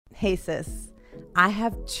Hey sis, I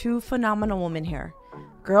have two phenomenal women here.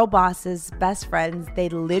 Girl bosses, best friends. They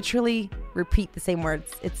literally repeat the same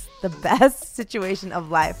words. It's the best situation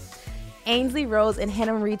of life. Ainsley Rose and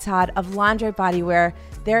Hannah Marie Todd of Lingerie Bodywear.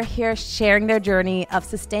 They're here sharing their journey of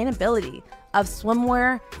sustainability, of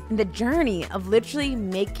swimwear, and the journey of literally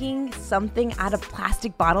making something out of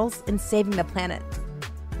plastic bottles and saving the planet.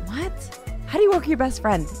 What? How do you work with your best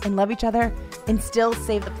friend and love each other and still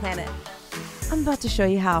save the planet? I'm about to show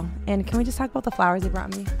you how. And can we just talk about the flowers they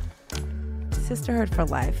brought me? Sisterhood for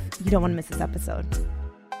life. You don't want to miss this episode.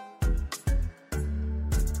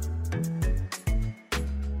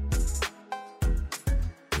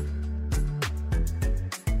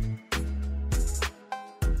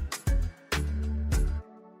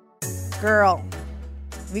 Girl,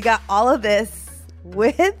 we got all of this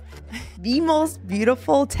with the most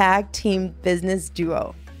beautiful tag team business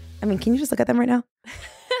duo. I mean, can you just look at them right now?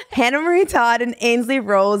 Hannah Marie Todd and Ainsley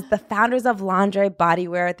Rose, the founders of Lingerie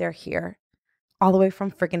Bodywear. They're here all the way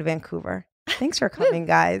from freaking Vancouver. Thanks for coming,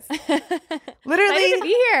 guys. Literally, to be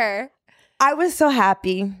here. I was so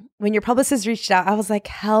happy when your publicist reached out. I was like,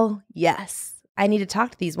 hell yes. I need to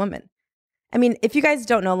talk to these women. I mean, if you guys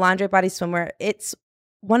don't know, Lingerie Body Swimwear, it's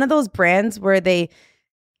one of those brands where they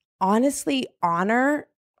honestly honor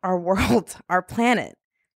our world, our planet.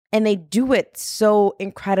 And they do it so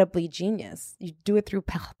incredibly genius. You do it through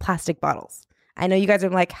plastic bottles. I know you guys are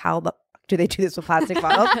like, how the do they do this with plastic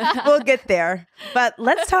bottles? We'll get there. But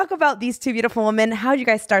let's talk about these two beautiful women. How did you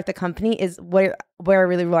guys start the company is where I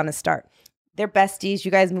really want to start. They're besties.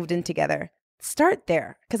 You guys moved in together. Start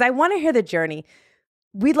there because I want to hear the journey.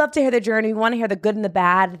 We'd love to hear the journey. We want to hear the good and the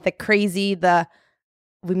bad, the crazy,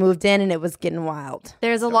 we moved in and it was getting wild.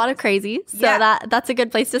 There's a lot of crazy, so that's a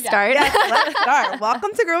good place to start. Yeah, let's start.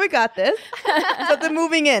 Welcome to Girl We Got This. So the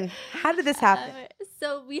moving in, how did this happen?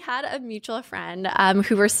 So we had a mutual friend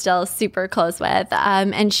who we're still super close with,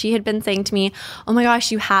 and she had been saying to me, oh my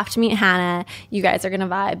gosh, you have to meet Hannah. You guys are going to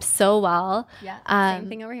vibe so well. Yeah, same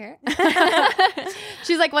thing over here.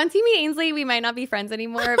 She's like, once you meet Ainsley, we might not be friends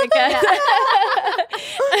anymore because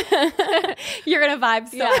you're going to vibe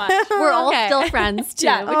so much. We're all still friends too,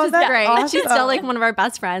 which is great. Awesome. She's still like one of our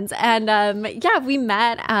best friends. And we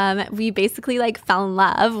met. We basically like fell in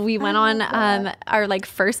love. We went on our like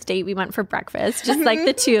first date. We went for breakfast, just like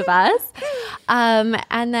the two of us.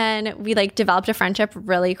 And then we like developed a friendship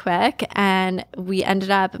really quick and we ended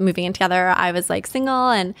up moving in together. I was like single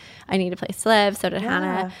and I needed a place to live. So did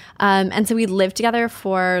Hannah. And so we lived together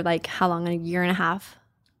for like how long? A year and a half.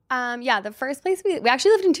 The first place we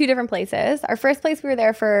actually lived in two different places. Our first place we were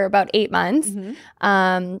there for about 8 months.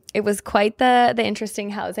 Mm-hmm. It was quite the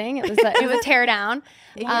interesting housing. It was a tear down.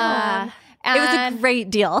 Yeah. It was a great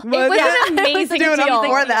deal. It was an amazing deal.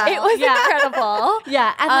 For that. It was incredible.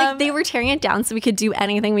 Yeah. And like they were tearing it down so we could do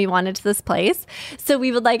anything we wanted to this place. So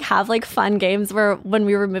we would like have like fun games where when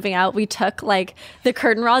we were moving out, we took like the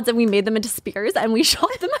curtain rods and we made them into spears and we shot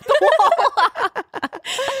them at the wall.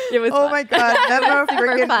 It was fun. My God. Never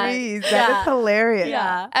freaking freeze. That is hilarious.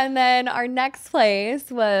 Yeah. And then our next place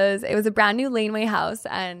was a brand new laneway house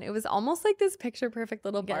and it was almost like this picture perfect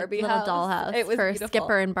little Barbie little house. dollhouse. It was for beautiful.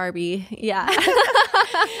 Skipper and Barbie. Yeah.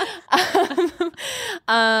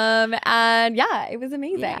 And yeah, it was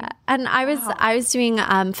amazing. Yeah. And I was doing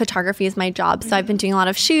photography as my job. So I've been doing a lot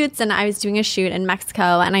of shoots and I was doing a shoot in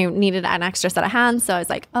Mexico and I needed an extra set of hands. So I was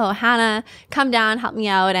like, oh, Hannah, come down, help me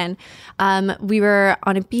out. And we were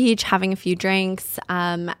on a beach having a few drinks.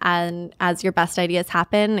 And as your best ideas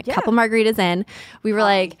happen, a couple margaritas in, we were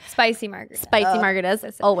like spicy margaritas.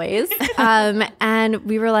 Margaritas, always. And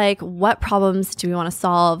we were like, what problems do we want to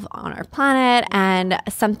solve on our planet? And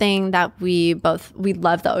something that we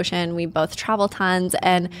love the ocean. We both travel tons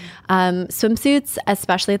and swimsuits,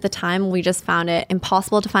 especially at the time, we just found it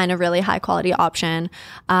impossible to find a really high quality option.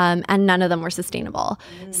 And none of them were sustainable.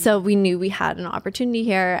 So we knew we had an opportunity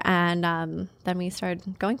here and then we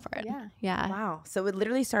started going for it. Yeah. Wow. So it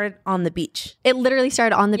literally started on the beach. It literally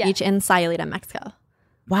started on the beach in Sayulita, Mexico.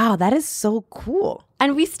 Wow, that is so cool.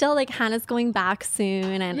 And we still like Hannah's going back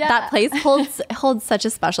soon and that place holds such a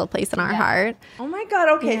special place in our heart. Oh my God.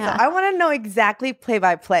 Okay. So I want to know exactly play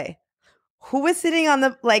by play. Who was sitting on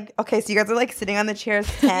the so you guys are like sitting on the chairs,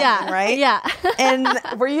 right? Yeah. And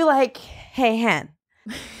were you like, hey, Han,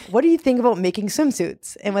 what do you think about making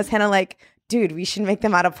swimsuits? And was Hannah like, dude, we should make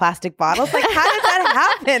them out of plastic bottles? Like, how did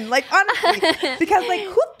that happen? Like, honestly, because like,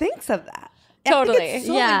 who thinks of that? Totally. It's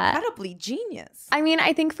so Yeah. incredibly genius. I mean,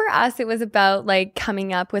 I think for us, it was about like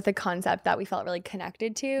coming up with a concept that we felt really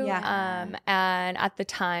connected to. Yeah. And at the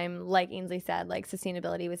time, like Ainsley said, like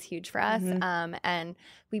sustainability was huge for us. Mm-hmm. And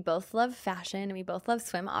we both love fashion and we both love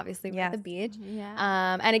swim. Obviously, we're at the beach.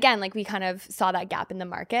 Yeah. And again, like we kind of saw that gap in the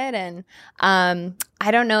market. And I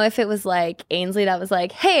don't know if it was like Ainsley that was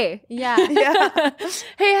like, hey, Yeah. hey,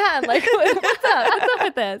 Han, like, what's up? What's up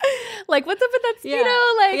with this? Like, what's up with that Yeah.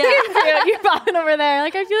 Speedo? Like, Yeah. you're buying over there.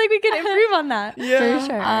 Like, I feel like we could improve on that. For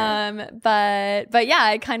sure. But yeah,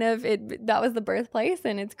 it kind of that was the birthplace,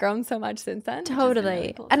 and it's grown so much since then. which has been really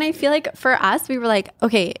Totally. cool. And I feel like for us, we were like,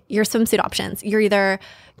 okay, your swimsuit options. You're either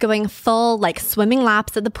going full like swimming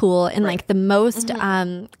laps at the pool in like the most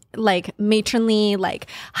like matronly like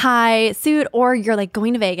high suit, or you're like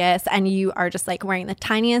going to Vegas and you are just like wearing the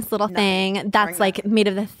tiniest little thing that's like made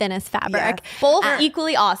of the thinnest fabric. Both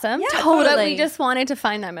equally awesome. totally. But we just wanted to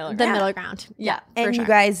find that middle The ground. middle ground. Yeah. And for you sure.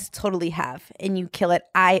 guys totally have, and you kill it.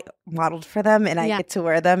 I modeled for them, and I Yeah. get to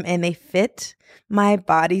wear them, and they fit my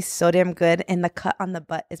body so damn good. And the cut on the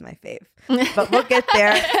butt is my fave. But we'll get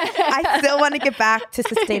there. I still want to get back to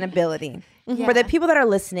sustainability. For the people that are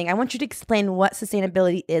listening, I want you to explain what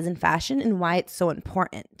sustainability is in fashion and why it's so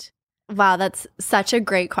important. Wow, that's such a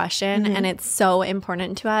great question, and it's so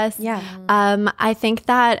important to us. Yeah. I think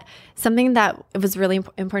that something that was really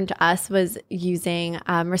important to us was using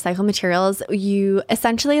recycled materials. You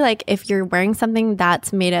essentially, like, if you're wearing something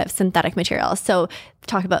that's made of synthetic materials, so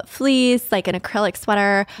talk about fleece, like an acrylic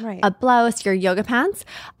sweater, Right. a blouse, your yoga pants,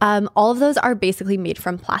 all of those are basically made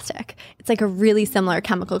from plastic. It's like a really similar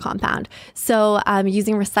chemical compound. So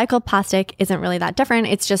using recycled plastic isn't really that different.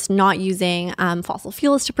 It's just not using fossil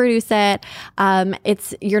fuels to produce it.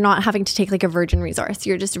 You're not having to take like a virgin resource.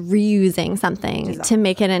 You're just reusing something to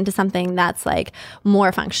make it into something that's like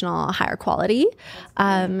more functional, higher quality.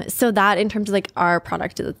 So that in terms of like our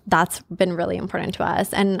product, that's been really important to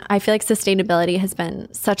us. And I feel like sustainability has been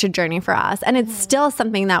such a journey for us. And it's still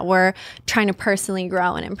something that we're trying to personally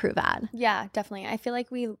grow and improve at. Yeah, definitely. I feel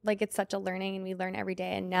like it's such a learning, and we learn every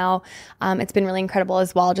day. And now it's been really incredible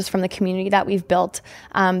as well, just from the community that we've built.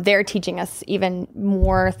 They're teaching us even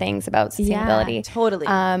more things about sustainability, totally.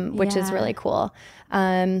 which is really cool.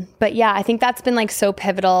 But yeah, I think that's been like so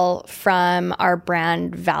pivotal from our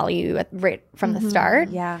brand value right from the start.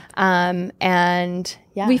 Yeah. And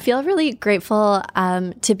yeah, We feel really grateful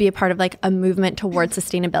to be a part of like a movement towards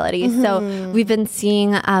sustainability. So we've been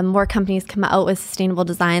seeing more companies come out with sustainable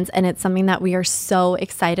designs, and it's something that we are so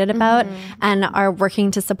excited about and are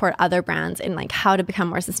working to support other brands in like how to become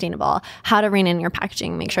more sustainable, how to rein in your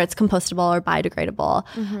packaging, make sure it's compostable or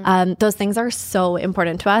biodegradable. Those things are so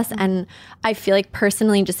important to us. And I feel like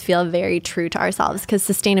personally just feel very true to ourselves, because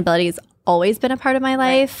sustainability has always been a part of my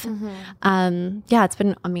life. Yeah, it's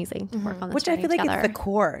been amazing to work on this Which I journey feel like together. it's the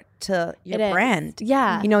core to your It is. brand.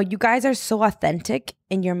 Yeah. You know, you guys are so authentic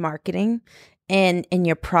in your marketing and in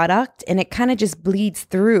your product, and it kind of just bleeds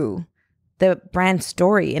through the brand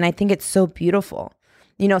story. And I think it's so beautiful.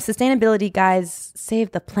 You know, sustainability, guys,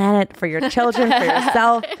 save the planet for your children, for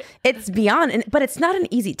yourself. It's beyond, but it's not an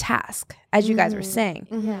easy task, as you guys were saying.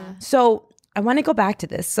 So I want to go back to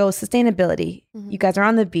this. So sustainability, you guys are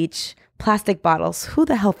on the beach, plastic bottles. Who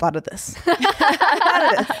the hell thought of this?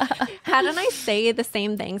 Hannah and I say the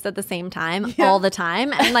same things at the same time all the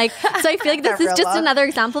time. And like, so I feel like this is just another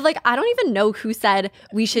example of like, I don't even know who said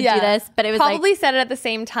we should do this, but it was probably like, said it at the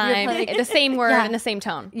same time, the same word in the same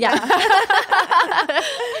tone. yeah.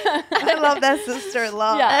 I love that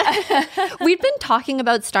sister-in-law. We'd been talking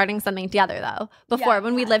about starting something together though, before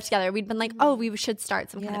when we lived together. We'd been like, oh, we should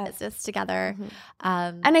start some kind of business together.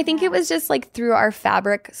 And I think it was just like through our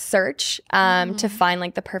fabric search to find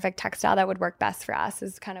like the perfect textile that would work best for us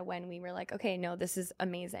is kind of when we were like, okay, no, this is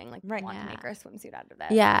amazing. Like, we want to make our swimsuit out of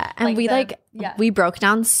this. Yeah. And Like we broke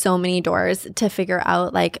down so many doors to figure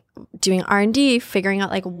out like doing R&D, figuring out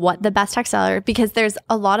like what the best textile are, because there's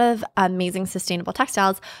a lot of amazing sustainable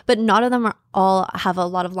textiles, but not of them are all have a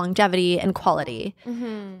lot of longevity and quality.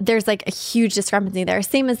 There's like a huge discrepancy there,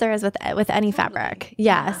 same as there is with any fabric.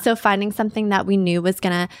 Yeah. So finding something that we knew was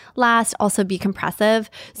gonna last, also be compressive.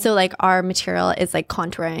 So like our material is like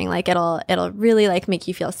contouring, like it'll really like make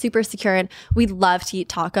you feel super secure. And we love to eat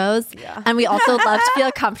tacos, and we also love to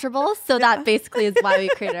feel comfortable. So that basically is why we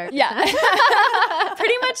created our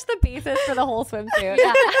Pretty much the basis for the whole swimsuit.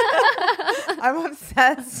 I'm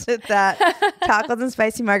obsessed with that. Tacos and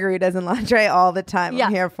spicy margaritas and lingerie all the time.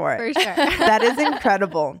 I'm here for it. for sure. That is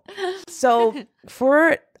incredible. So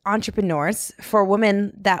for entrepreneurs, for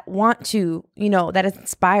women that want to, you know, that is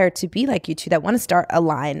inspired to be like you two, that want to start a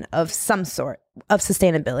line of some sort of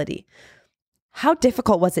sustainability, How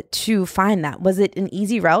difficult was it to find that? Was it an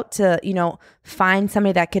easy route to, find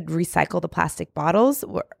somebody that could recycle the plastic bottles?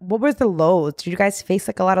 What was the lows? Did you guys face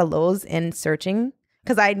like a lot of lows in searching?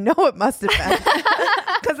 Because I know it must have been.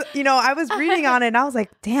 Because, I was reading on it and I was like,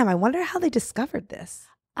 damn, I wonder how they discovered this.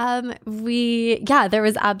 There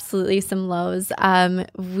was absolutely some lows.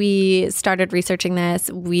 We started researching this.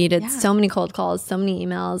 We did so many cold calls, so many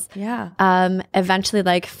emails. Yeah.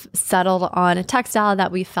 Eventually settled on a textile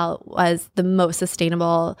that we felt was the most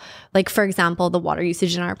sustainable. Like, for example, the water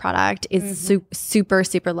usage in our product is super,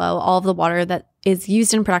 super low. All of the water that is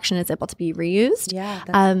used in production is able to be reused. Yeah,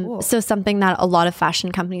 that's cool. So something that a lot of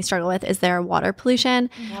fashion companies struggle with is their water pollution.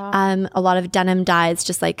 Wow. A lot of denim dyes,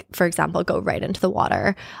 just like, for example, go right into the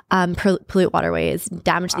water, pollute waterways,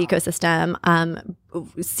 damage the ecosystem,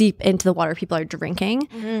 seep into the water people are drinking.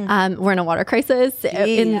 We're in a water crisis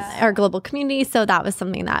in our global community. So that was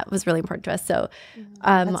something that was really important to us. So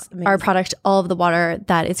our product, all of the water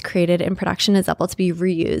that is created in production is able to be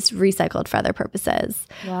reused, recycled for other purposes.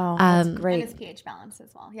 Wow, that's great. And it's pH balanced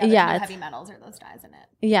as well. Yeah, there's no heavy metals or those dyes in it.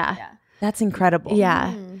 Yeah. That's incredible.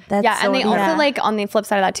 Yeah. That's and they also on the flip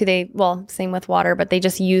side of that too, same with water, but they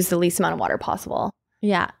just use the least amount of water possible.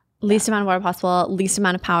 Yeah. Least amount of water possible, least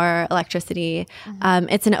amount of power, electricity.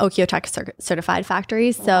 It's an OEKO-TEX certified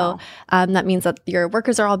factory. So that means that your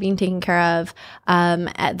workers are all being taken care of.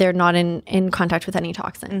 They're not in contact with any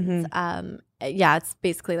toxins. It's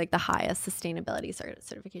basically like the highest sustainability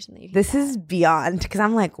certification that you can This is beyond, because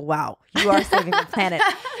I'm like, wow, you are saving the planet.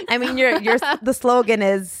 I mean, the slogan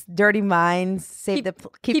is dirty minds,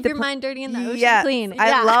 keep your mind dirty and the ocean clean.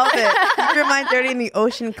 I love it. Keep your mind dirty and the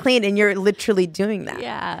ocean clean, and you're literally doing that.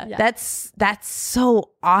 Yeah. That's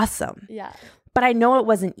so awesome. Yeah. But I know it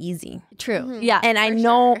wasn't easy. True. Yeah. And I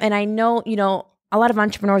know, a lot of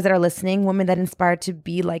entrepreneurs that are listening, women that inspired to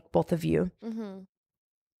be like both of you.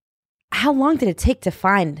 How long did it take to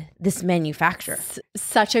find this manufacturer?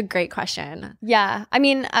 Such a great question. Yeah. I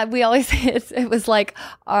mean, we always say it was like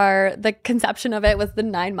the conception of it was the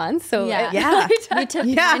 9 months. So we took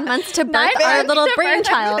 9 months to birth our little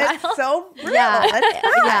brainchild. That's so real.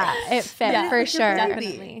 It fit for sure.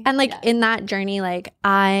 Definitely. And in that journey,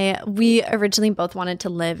 we originally both wanted to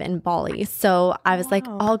live in Bali. So I was like,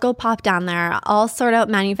 I'll go pop down there. I'll sort out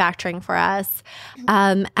manufacturing for us.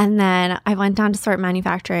 And then I went down to sort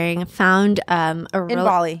manufacturing, found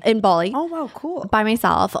in Bali. Oh wow, cool. By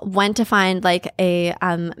myself, went to find a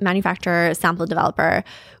manufacturer sample developer.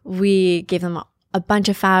 We gave them a bunch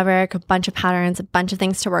of fabric, a bunch of patterns, a bunch of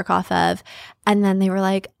things to work off of. And then they were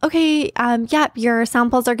like, okay, your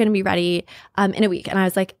samples are going to be ready in a week. And I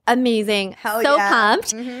was like, amazing. Hell so yeah.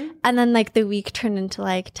 pumped. And then the week turned into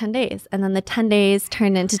 10 days. And then the 10 days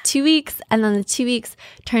turned into 2 weeks. And then the 2 weeks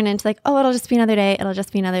turned into it'll just be another day. It'll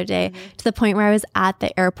just be another day. To the point where I was at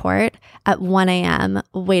the airport at 1 a.m.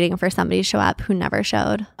 waiting for somebody to show up who never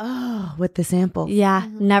showed. Oh, with the sample. Yeah,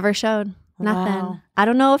 never showed. Nothing. Wow. I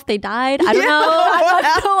don't know if they died. I don't know.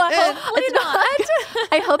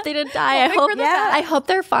 I hope they didn't die. I hope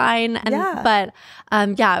they're fine. But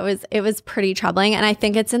it was pretty troubling. And I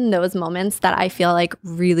think it's in those moments that I feel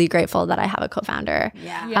really grateful that I have a co-founder.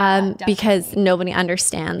 Because nobody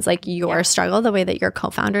understands your struggle the way that your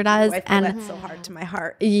co-founder does. And that's so hard to my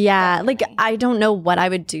heart. Yeah. I don't know what I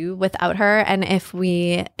would do without her. And if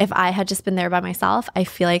I had just been there by myself, I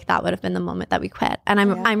feel like that would have been the moment that we quit. And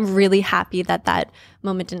I'm really happy that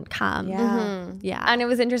moment didn't come. Yeah. And it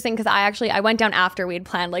was interesting because I went down after we had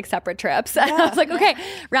planned separate trips. And I was like, okay,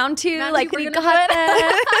 round two, we got this.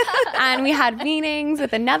 And we had meetings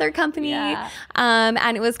with another company.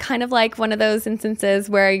 And it was kind of one of those instances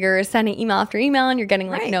where you're sending email after email and you're getting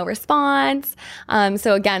no response.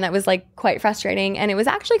 So again, that was quite frustrating. And it was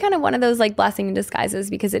actually kind of one of those blessing in disguises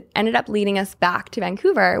because it ended up leading us back to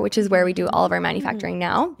Vancouver, which is where we do all of our manufacturing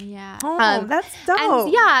now. Yeah. Oh, that's dope.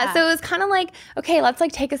 And so it was kind of okay, let's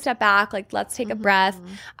take a step back, let's take a breath.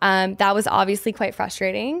 That was obviously quite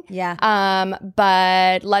frustrating. Yeah.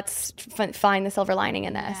 But let's find the silver lining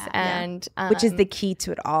in this, and which is the key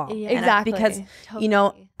to it all. Yeah. Exactly. Because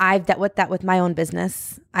I've dealt with that with my own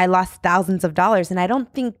business. I lost thousands of dollars, and I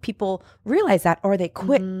don't think people realize that, or they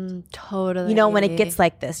quit. Totally. When it gets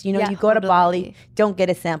like this, you go to Bali, don't get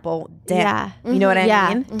a sample. Damn. You know what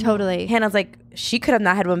I mean? Totally. Hannah's she could have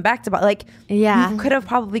not had one back to Bali. You could have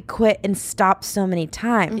probably quit and stopped so many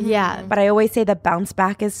times. Yeah. But I always say the bounce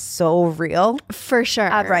back is so real. For sure.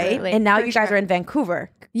 Right? And now you guys are in Vancouver.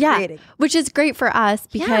 Yeah. Creating. Which is great for us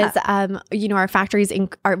because, our factories,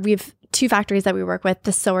 we have 2 factories that we work with,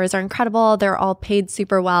 the sewers are incredible. They're all paid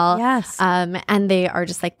super well. Yes. And they are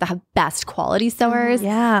just like the best quality sewers.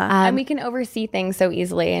 Yeah. And we can oversee things so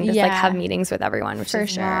easily and just like have meetings with everyone, which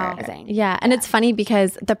is amazing. Yeah. And it's funny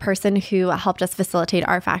because the person who helped us facilitate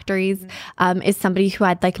our factories is somebody who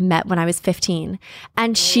I'd like met when I was 15.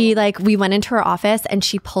 And she like, we went into her office and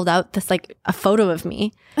she pulled out this like a photo of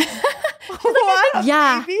me. What?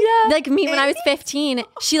 Yeah. Like me when I was 15,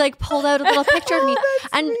 she like pulled out a little picture of me.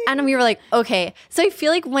 And we were like, okay. So I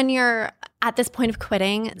feel like when you're at this point of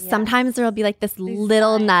quitting, sometimes there'll be like this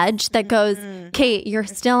little nudge that goes, okay, you're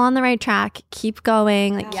still on the right track. Keep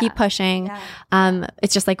going, like keep pushing.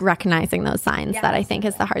 It's just like recognizing those signs that I think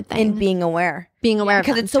is the hard thing. And being aware.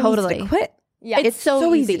 Because it's so easy to quit. Yeah. It's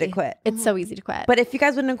so easy to quit. It's so easy to quit. But if you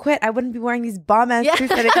guys wouldn't have quit, I wouldn't be wearing these bomb-ass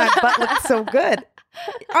suits that make my butt look so good.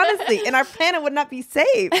 Honestly, and our planet would not be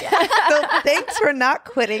saved. So thanks for not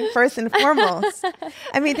quitting, first and foremost.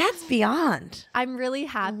 I mean, that's beyond. I'm really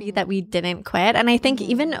happy that we didn't quit. And I think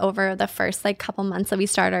even over the first like couple months that we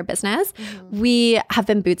started our business, we have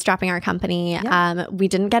been bootstrapping our company. We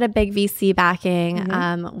didn't get a big VC backing.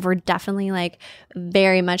 We're definitely like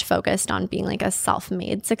very much focused on being like a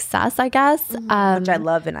self-made success, I guess. Which I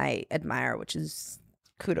love and I admire, which is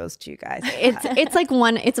kudos to you guys. It's like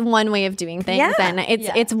one way of doing things, and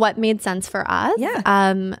it's what made sense for us.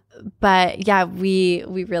 But yeah, we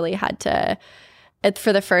really had to.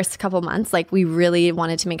 For the first couple months, like we really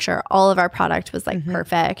wanted to make sure all of our product was like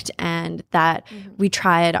perfect, and that we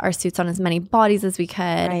tried our suits on as many bodies as we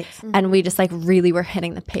could, and we just like really were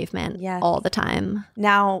hitting the pavement all the time.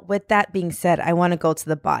 Now, with that being said, I want to go to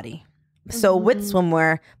the body. So with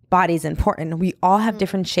swimwear, body's important. We all have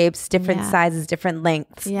different shapes, different sizes, different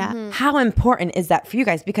lengths. How important is that for you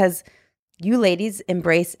guys? Because you ladies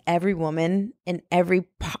embrace every woman in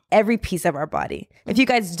every piece of our body. If you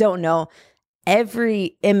guys don't know,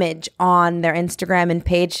 every image on their Instagram and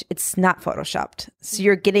page, it's not photoshopped. So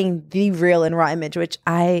you're getting the real and raw image, which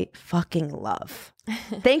I fucking love.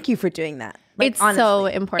 Thank you for doing that. Like, it's honestly. so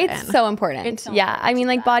important. It's so important. I mean,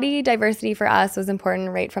 like body diversity for us was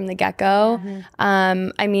important right from the get-go.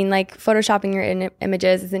 I mean, like photoshopping your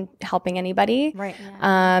images isn't helping anybody. Right.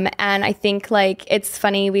 And I think like it's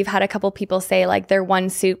funny, we've had a couple people say like their one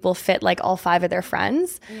suit will fit like all 5 of their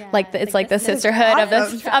friends. Like it's like the sisterhood of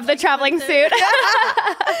the traveling suit.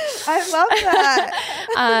 I love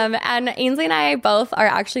that. And Ainsley and I both are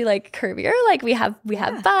actually like curvier. Like we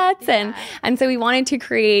have butts and so we wanted to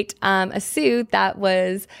create a suit that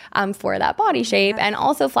was for that body shape and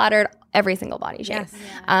also flattered every single body shape.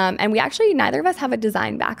 And we actually, neither of us have a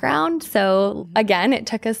design background. So again, it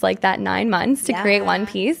took us like that 9 months to create one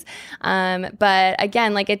piece. But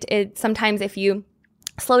again, like it sometimes if you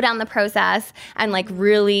slow down the process and like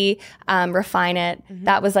really refine it,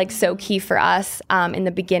 that was like so key for us in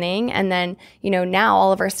the beginning. And then, you know, now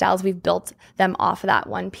all of our styles, we've built them off of that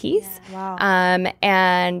one piece.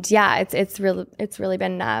 And yeah, it's really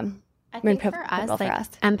been I think for us,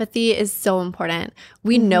 empathy is so important.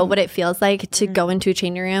 We know what it feels like to go into a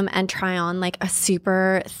changing room and try on like a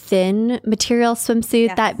super thin material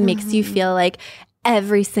swimsuit that makes you feel like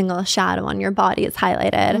every single shadow on your body is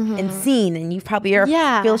highlighted and seen, and you probably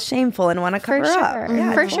feel shameful and want to cover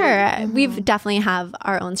up. For sure. We've definitely have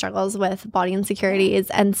our own struggles with body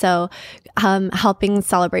insecurities. And so helping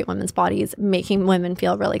celebrate women's bodies, making women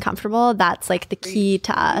feel really comfortable, that's like the key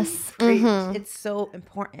to us. It's so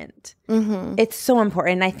important. It's so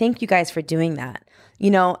important. And I thank you guys for doing that.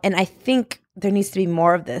 You know, and I think there needs to be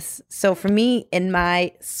more of this. So for me, in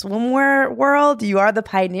my swimwear world, you are the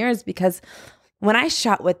pioneers, because when I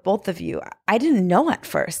shot with both of you, I didn't know at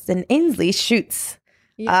first. And Ainsley shoots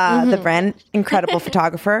the brand, incredible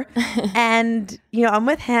photographer. And, you know, I'm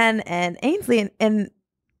with Han and Ainsley, and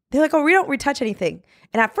they're like, oh, we don't retouch anything.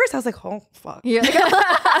 And at first I was like, oh, fuck. Did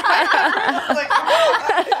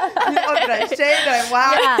I shave? Did I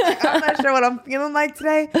wax? I'm not sure what I'm feeling like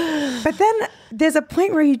today. But then there's a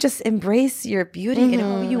point where you just embrace your beauty and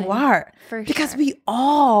who you are. Because we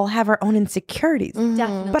all have our own insecurities.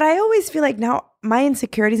 Definitely. But I always feel like now my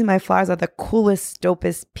insecurities and my flaws are the coolest,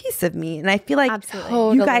 dopest piece of me. And I feel like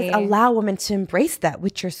you guys allow women to embrace that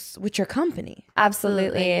with your company.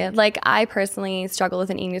 Absolutely. Like I personally struggled with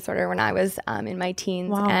an eating disorder when I was in my teens.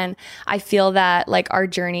 And I feel that like our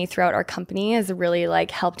journey throughout our company has really like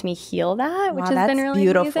helped me heal that, which has been really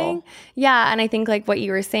amazing. Yeah. And I think like what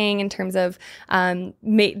you were saying in terms of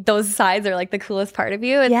those sides are like the coolest part of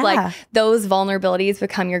you. It's like those vulnerabilities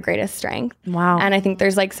become your greatest strength. Wow. And I think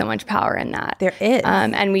there's like so much power in that. There is.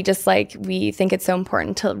 And we just like, we think it's so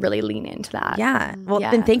important to really lean into that. Yeah. Well,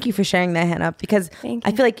 then thank you for sharing that, Hannah, because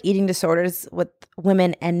I feel like eating disorders with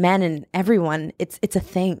women and men and everyone, it's a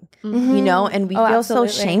thing, you know, and we feel so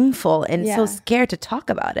shameful and so scared to talk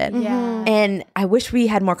about it. Yeah. And I wish we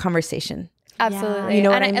had more conversation. Absolutely. You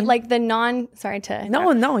know what and I mean? like the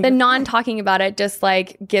non-talking about it just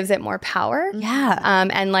like gives it more power. Yeah.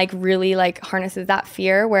 And like really like harnesses that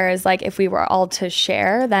fear. Whereas like if we were all to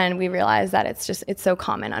share, then we realize that it's so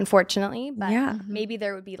common, unfortunately. But maybe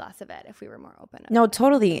there would be less of it if we were more open. No,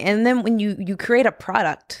 totally. And then when you create a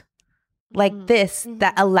product like this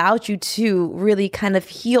that allows you to really kind of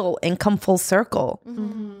heal and come full circle,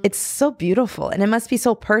 it's so beautiful. And it must be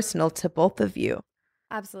so personal to both of you.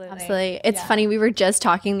 Absolutely. It's funny. We were just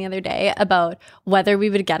talking the other day about whether we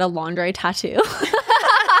would get a Laundre tattoo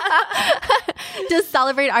to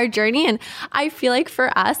celebrate our journey. And I feel like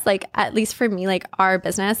for us, like at least for me, like our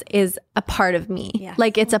business is a part of me. Yes.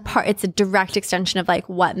 Like it's a direct extension of like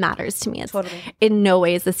what matters to me. It's in no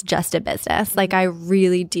way is this just a business. Like I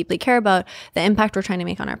really deeply care about the impact we're trying to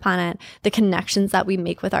make on our planet, the connections that we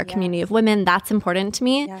make with our community of women. That's important to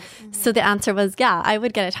me. Yes. So the answer was, yeah, I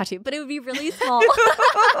would get a tattoo, but it would be really small. You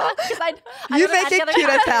make it cute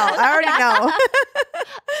as hell. I already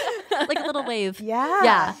know. Like a little wave.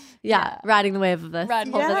 Yeah. Riding the wave of this.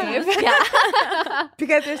 Wave. Yeah.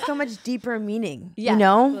 Because there's so much deeper meaning, you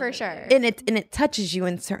know? For sure. And it touches you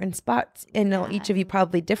in certain spots. And know each of you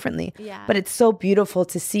probably differently. Yeah. But it's so beautiful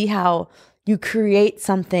to see how you create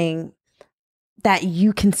something that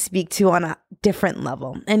you can speak to on a different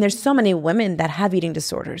level. And there's so many women that have eating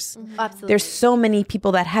disorders. Absolutely. There's so many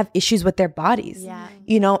people that have issues with their bodies,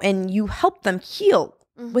 you know, and you help them heal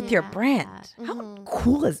with your brand. How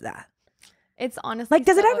cool is that? It's honestly like,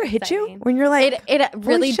 does it ever hit you when you're like, it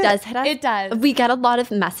really does hit us? It does. We get a lot of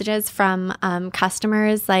messages from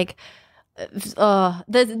customers like,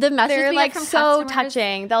 the messages they're like so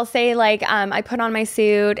touching. They'll say like, I put on my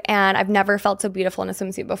suit and I've never felt so beautiful in a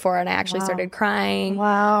swimsuit before, and I actually started crying.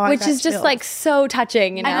 Wow, which is just like so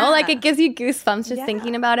touching, you know. Like it gives you goosebumps just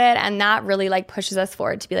thinking about it, and that really like pushes us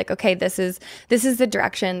forward to be like, okay, this is the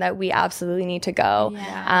direction that we absolutely need to go,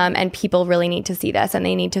 and people really need to see this, and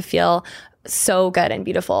they need to feel so good and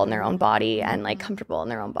beautiful in their own body and like comfortable in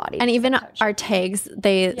their own body. And even our tags,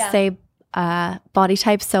 they say body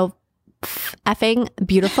type so effing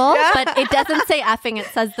beautiful, but it doesn't say effing, it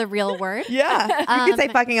says the real word. You can say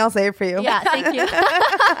fucking, I'll say it for you. Yeah, thank you.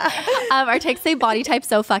 Our tags say body type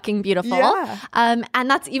so fucking beautiful. And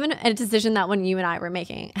that's even a decision that when you and I were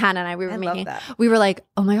making, Hannah and I, we were like,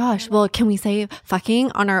 oh my gosh, well, can we say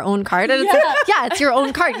fucking on our own card? And it's like, it's your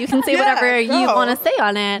own card. You can say whatever you want to say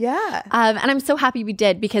on it. And I'm so happy we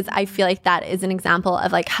did, because I feel like that is an example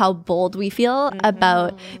of like how bold we feel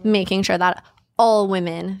about making sure that all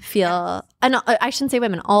women feel, and I shouldn't say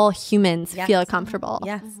women, all humans feel comfortable.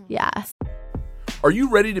 Yes. Are you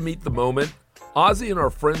ready to meet the moment? Ozzy and our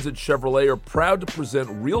friends at Chevrolet are proud to present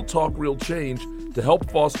Real Talk, Real Change to help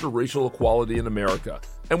foster racial equality in America.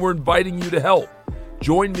 And we're inviting you to help.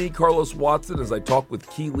 Join me, Carlos Watson, as I talk with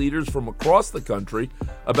key leaders from across the country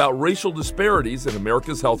about racial disparities in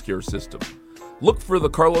America's healthcare system. Look for The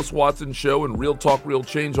Carlos Watson Show and Real Talk, Real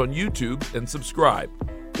Change on YouTube and subscribe.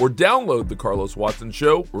 Or download The Carlos Watson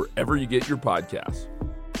Show wherever you get your podcasts.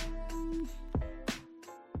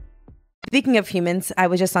 Speaking of humans, I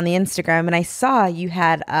was just on the Instagram and I saw you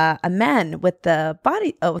had a man with the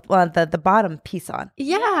body, the bottom piece on.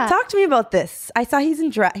 Yeah. Talk to me about this. I saw he's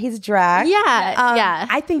drag. Yeah.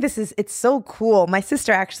 I think it's so cool. My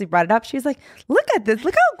sister actually brought it up. She was like, look at this.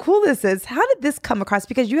 Look how cool this is. How did this come across?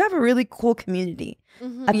 Because you have a really cool community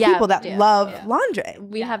of people that love laundry.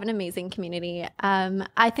 We have an amazing community.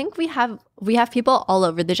 I think we have people all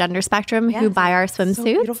over the gender spectrum who buy our swimsuits. So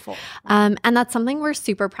beautiful. And that's something we're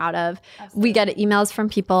super proud of. Absolutely. We get emails from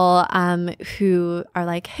people who are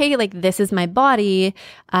like, hey, like this is my body.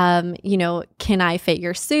 You know, can I fit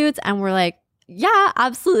your suits? And we're like, yeah,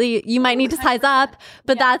 absolutely. You might need to size up,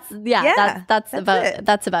 but that's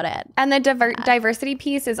about it. And the diversity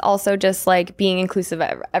piece is also just like being inclusive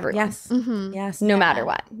of everyone. Yes. Yes. No matter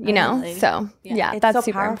what, you know? So that's so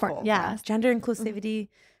super powerful. important. Yeah. Gender inclusivity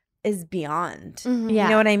is beyond. Yeah. You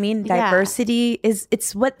know what I mean? Diversity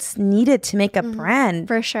it's what's needed to make a brand.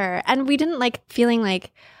 For sure. And we didn't like feeling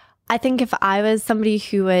like, I think if I was somebody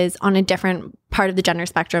who was on a different part of the gender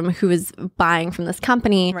spectrum who was buying from this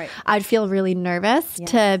company, I'd feel really nervous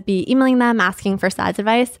to be emailing them, asking for size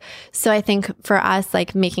advice. So I think for us,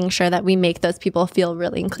 like making sure that we make those people feel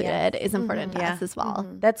really included is important to us as well.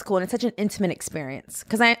 That's cool. And it's such an intimate experience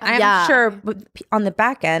because I'm sure on the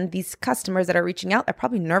back end, these customers that are reaching out are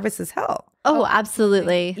probably nervous as hell. Oh,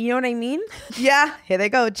 absolutely. You know what I mean? Yeah. Here they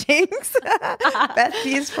go, Jinx.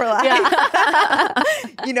 Besties for life.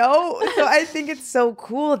 You know? So I think it's so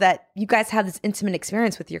cool that you guys have this intimate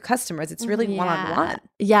experience with your customers. It's really one-on-one.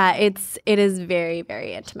 Yeah, it is very,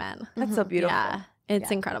 very intimate. That's so beautiful. Yeah, it's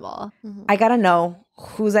incredible. I gotta know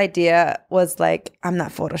whose idea was like, I'm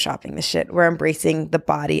not photoshopping this shit. We're embracing the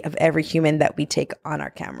body of every human that we take on our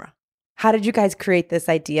camera. How did you guys create this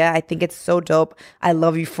idea? I think it's so dope. I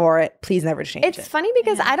love you for it. Please never change it. It's funny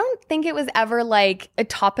because I don't think it was ever like a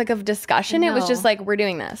topic of discussion. It was just like, we're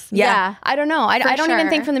doing this. Yeah. I don't know. I don't even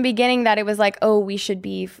think from the beginning that it was like, oh, we should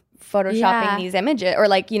be photoshopping these images or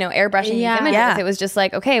like, you know, airbrushing these images. Yeah. It was just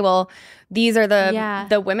like, okay, well, these are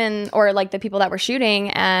the women or like the people that we're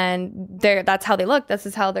shooting and that's how they look. This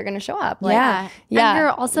is how they're going to show up. Like, And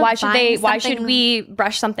you're also why should we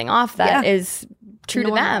brush something off that is true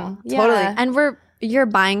to them? Totally. And you're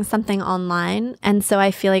buying something online, and so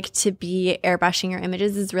I feel like to be airbrushing your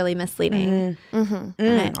images is really misleading. I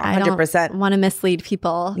 100%. don't want to mislead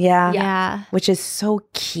people. Yeah. Which is so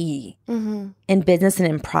key in business and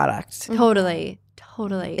in product. Totally.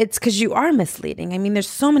 It's because you are misleading. I mean, there's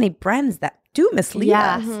so many brands that do mislead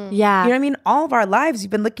us. Yeah. You know what I mean? All of our lives,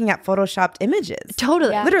 you've been looking at photoshopped images.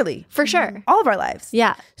 Totally. Literally. For sure. All of our lives.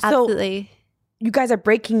 Yeah, So absolutely. you guys are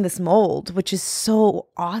breaking this mold, which is so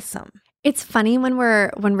awesome. It's funny when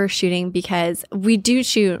we're shooting because we do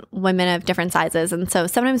shoot women of different sizes, and so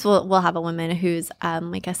sometimes we'll have a woman who's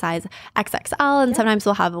like a size XXL, and sometimes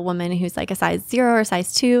we'll have a woman who's like a size 0 or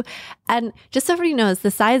size 2. And just so everybody knows,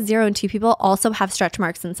 the size 0 and 2 people also have stretch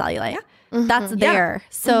marks and cellulite. That's there.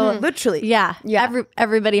 So literally.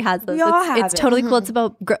 Everybody has those. We all have it's it. totally cool. It's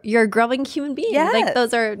about you're a growing human being. Yes. Like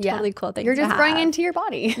those are totally cool things. You're just to growing have. into your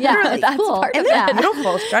body. Yeah, that's cool. part And of they're it.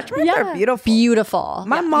 beautiful. Stretch marks are beautiful. Beautiful.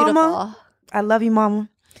 My mama, I love you, mama.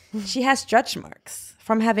 She has stretch marks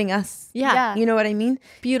from having us. Yeah. You know what I mean?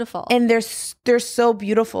 Beautiful. And they're so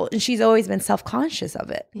beautiful. And she's always been self-conscious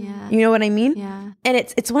of it. Yeah. You know what I mean? Yeah. And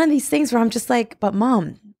it's one of these things where I'm just like, but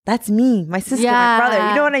mom, that's me, my sister, my brother.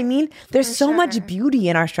 You know what I mean? There's so much beauty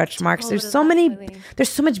in our stretch marks. There's so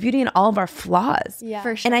much beauty in all of our flaws. Yeah.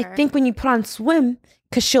 For sure. And I think when you put on swim,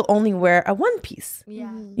 because she'll only wear a one piece.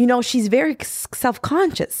 Yeah. You know, she's very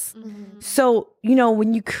self-conscious. So, you know,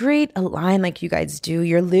 when you create a line like you guys do,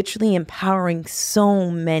 you're literally empowering so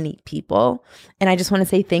many people. And I just want to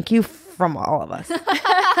say thank you from all of us.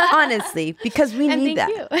 Honestly, because we need that.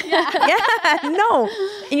 Yeah, no.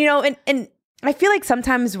 And, you know, and I feel like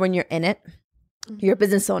sometimes when you're in it, you're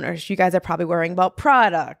business owners, you guys are probably worrying about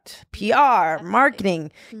product, PR,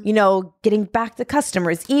 marketing, you know, getting back to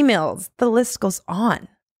customers, emails, the list goes on,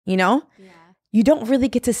 you know? You don't really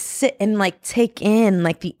get to sit and like take in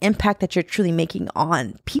like the impact that you're truly making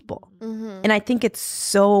on people. And I think it's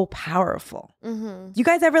so powerful. Do you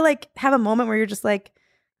guys ever like have a moment where you're just like,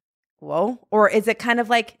 whoa? Or is it kind of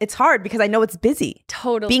like, it's hard because I know it's busy.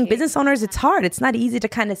 Totally. Being business owners, it's hard. It's not easy to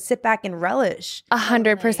kind of sit back and relish.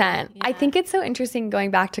 100%. I think it's so interesting going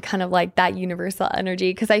back to kind of like that universal energy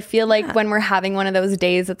because I feel like when we're having one of those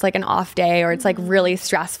days, it's like an off day or it's like really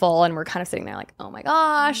stressful and we're kind of sitting there like, oh my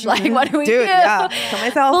gosh, like what do we do? Yeah. Tell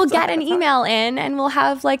myself. We'll get an email in and we'll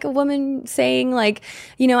have like a woman saying like,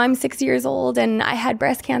 you know, I'm 6 years old and I had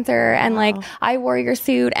breast cancer and like I wore your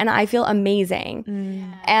suit and I feel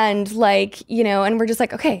amazing. And like, you know, and we're just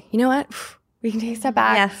like, okay, you know what? We can take a step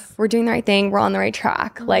back. Yes. We're doing the right thing. We're on the right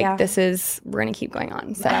track. Like we're going to keep going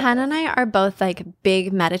on. So Hannah and I are both like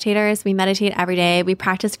big meditators. We meditate every day. We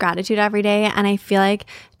practice gratitude every day. And I feel like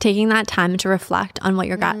taking that time to reflect on what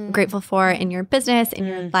you're grateful for in your business, in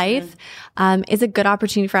your life, is a good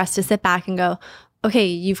opportunity for us to sit back and go, okay,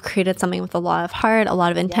 you've created something with a lot of heart, a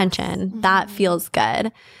lot of intention. That feels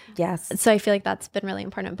good. Yes. So I feel like that's been really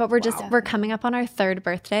important. But we're coming up on our 3rd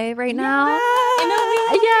birthday right now.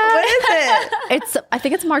 What is it? I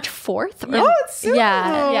think it's March 4th. Oh, it's soon.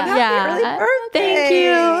 Happy early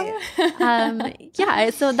birthday. Thank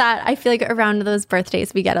you. So that I feel like around those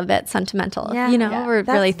birthdays we get a bit sentimental. Yeah. You know, we're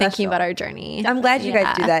That's really special. thinking about our journey. I'm glad you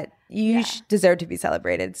guys do that. You deserve to be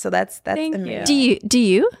celebrated. So that's amazing.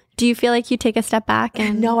 Do you feel like you take a step back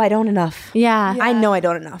and No, I don't enough. Yeah. I know I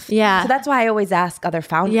don't enough. Yeah. So that's why I always ask other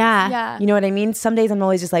founders. Yeah. You know what I mean? Some days I'm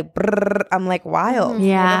always just like, brrr, I'm like wild.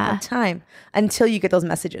 Yeah. I don't have time until you get those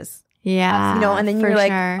messages. Yeah. You know, and then you're for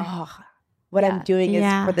like, sure. oh, what I'm doing is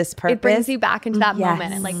for this purpose. It brings you back into that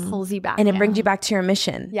moment and like pulls you back. And it brings you back to your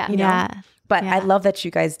mission. Yeah. You know? But I love that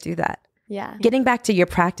you guys do that. Yeah. Getting back to your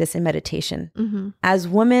practice in meditation, as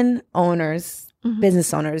women owners,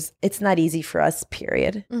 business owners, it's not easy for us,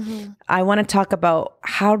 period. I want to talk about,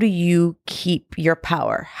 how do you keep your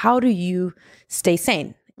power? How do you stay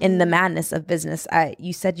sane in the madness of business?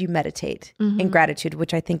 You said you meditate in gratitude,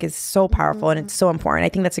 which I think is so powerful and it's so important. I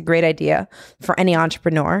think that's a great idea for any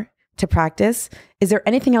entrepreneur to practice. Is there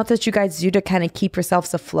anything else that you guys do to kind of keep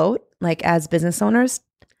yourselves afloat, like as business owners?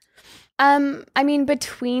 I mean,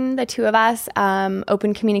 between the two of us,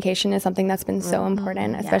 open communication is something that's been so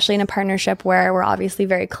important, especially in a partnership where we're obviously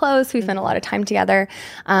very close. We spend a lot of time together.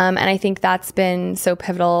 And I think that's been so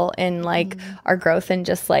pivotal in like our growth and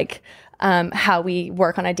just like how we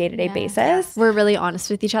work on a day-to-day basis. We're really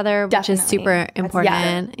honest with each other, which is super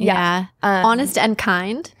important. Honest and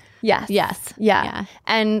kind. Yes. Yeah.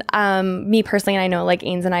 And me personally, and I know like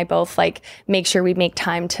Ains and I both like make sure we make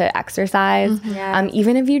time to exercise.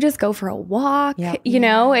 Even if you just go for a walk, you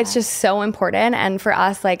know, it's just so important. And for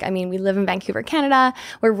us, like, I mean, we live in Vancouver, Canada.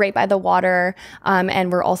 We're right by the water.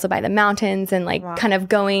 And we're also by the mountains, and like kind of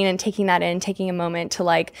going and taking that in, taking a moment to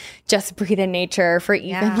like just breathe in nature for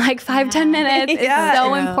even like 5-10 minutes. It's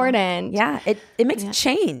so important. Yeah. It makes a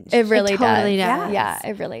change. It really totally does. Yeah,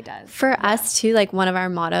 it really does. For us too, like one of our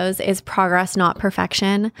mottos is progress, not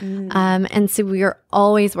perfection. And so we are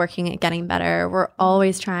always working at getting better. We're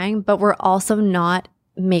always trying, but we're also not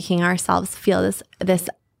making ourselves feel this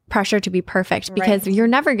pressure to be perfect, because you're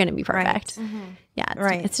never going to be perfect.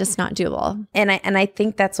 It's just not doable. And I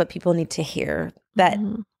think that's what people need to hear, that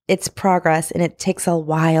it's progress and it takes a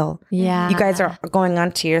while. You guys are going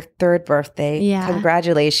on to your 3rd birthday.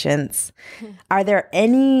 Congratulations. Are there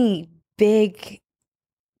any big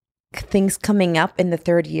things coming up in the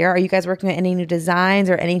 3rd year? Are you guys working on any new designs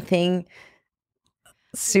or anything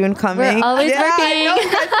soon coming? We're always working.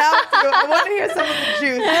 I want to hear some of the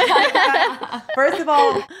juice. First of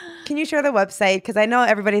all, can you share the website? Because I know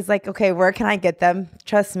everybody's like, okay, where can I get them?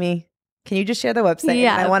 Trust me. Can you just share the website?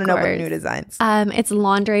 Yeah, I want to know about new designs. It's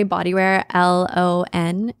Londre Bodywear,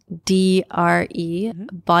 LONDRE,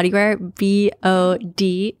 Bodywear,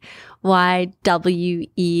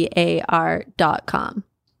 BODYWEAR.com.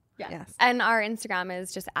 Yes. And our Instagram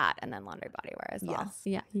is just @ and then Londre Bodywear as well.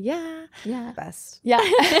 Yeah. Best. Yeah.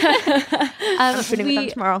 I'm shooting with them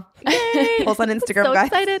tomorrow. Post on Instagram, so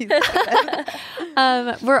guys. Excited.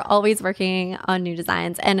 We're always working on new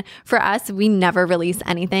designs. And for us, we never release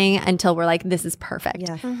anything until we're like, this is perfect.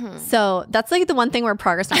 So that's like the one thing where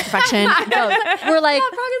progress, not perfection goes. We're like,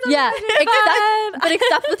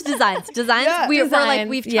 except with designs. We're like,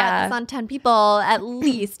 we've tried this on 10 people at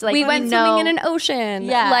least. Like, we went swimming in an ocean.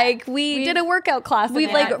 Like we did a workout class.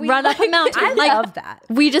 We've run up a mountain. I love that.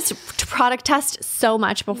 We just product test so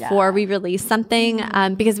much before we release something,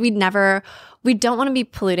 because we don't want to be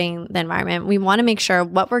polluting the environment. We want to make sure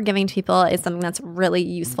what we're giving to people is something that's really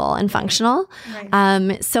useful and functional.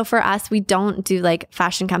 So for us, we don't do like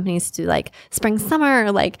fashion companies do like spring,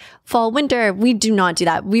 summer, like fall, winter. We do not do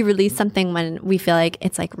that. We release something when we feel like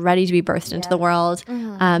it's like ready to be birthed into the world,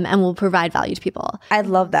 and will provide value to people. I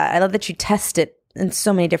love that. I love that you test it in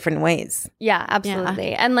so many different ways. Yeah,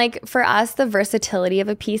 absolutely. And like for us, the versatility of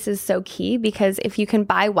a piece is so key, because if you can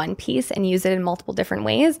buy one piece and use it in multiple different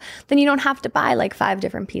ways, then you don't have to buy like 5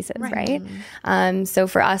 different pieces, right? So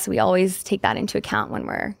for us, we always take that into account when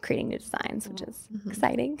we're creating new designs, which is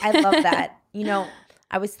exciting. I love that. You know,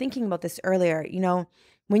 I was thinking about this earlier. You know,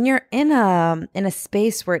 when you're in a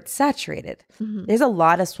space where it's saturated, there's a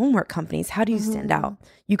lot of swimwear companies. How do you stand out?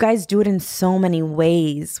 You guys do it in so many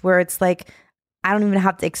ways where it's like, I don't even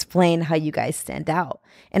have to explain how you guys stand out.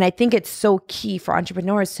 And I think it's so key for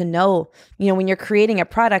entrepreneurs to know, you know, when you're creating a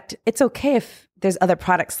product, it's okay if there's other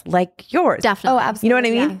products like yours. Definitely. Oh, absolutely. You know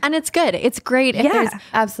what I mean? And it's good. It's great. If there's,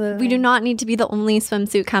 absolutely. We do not need to be the only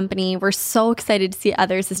swimsuit company. We're so excited to see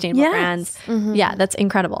other sustainable brands. Yeah, that's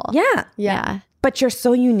incredible. Yeah. But you're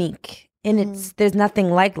so unique. And there's nothing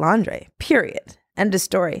like Londre, period. End of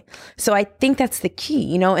story. So I think that's the key,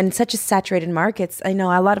 you know, in such a saturated markets. I know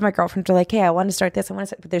a lot of my girlfriends are like, hey, I want to start this. I want to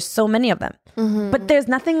start, but there's so many of them. But there's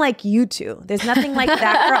nothing like you two. There's nothing like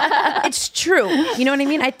that girl. It's true. You know what I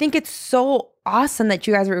mean? I think it's so awesome that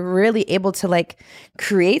you guys were really able to like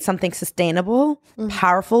create something sustainable,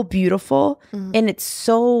 powerful, beautiful. And it's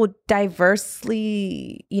so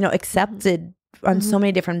diversely, you know, accepted on so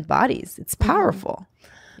many different bodies. It's powerful.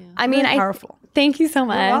 I mean, really powerful. Thank you so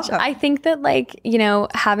much. welcome. I think that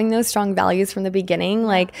having those strong values from the beginning,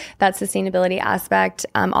 like that sustainability aspect,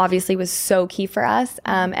 obviously was so key for us.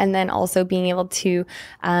 And then also being able to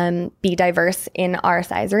be diverse in our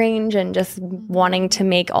size range and just wanting to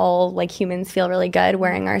make all like humans feel really good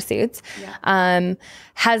wearing our suits,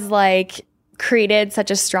 has created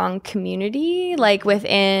such a strong community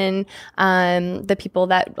within the people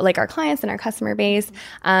that our clients and our customer base,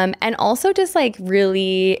 and also just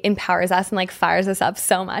really empowers us and fires us up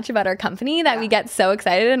so much about our company that we get so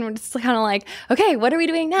excited and we're just kind of okay, what are we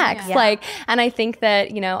doing next? And I think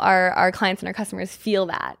that our clients and our customers feel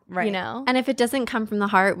that, and if it doesn't come from the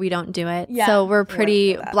heart, we don't do it. So we're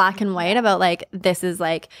pretty black and white about this is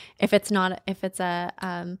if it's not a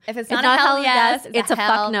hell yes, it's a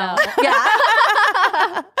fuck no. Yeah.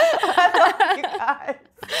 God.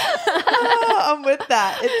 I'm with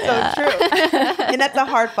that. It's so true. And that's a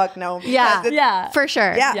hard fuck no. For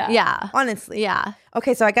sure. Yeah. Honestly. Yeah.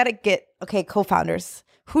 Okay, so I got to get, co-founders.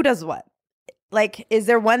 Who does what? Is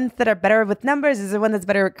there ones that are better with numbers? Is there one that's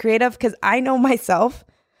better with creative? Because I know myself,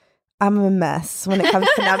 I'm a mess when it comes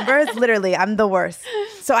to numbers. Literally, I'm the worst.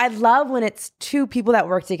 So I love when it's two people that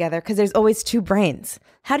work together because there's always two brains.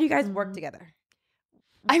 How do you guys work together?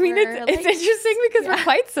 I mean, it's interesting because we're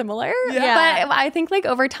quite similar. Yeah. But I think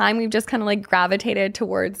over time we've just kind of gravitated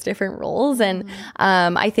towards different roles. And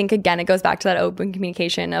I think, again, it goes back to that open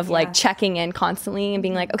communication of checking in constantly and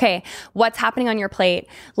being okay, what's happening on your plate?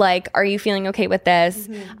 Are you feeling okay with this?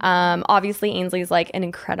 Obviously, Ainsley's an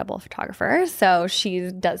incredible photographer. So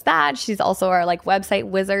she does that. She's also our website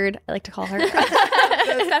wizard, I like to call her.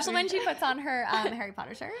 Especially when she puts on her Harry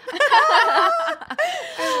Potter shirt.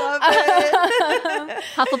 I love it.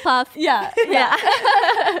 Hufflepuff. Yeah.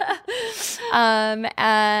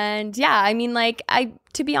 And I mean,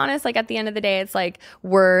 to be honest, at the end of the day, it's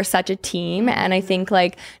we're such a team. And I think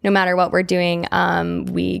no matter what we're doing,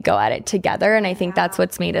 we go at it together. And I think that's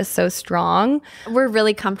what's made us so strong. We're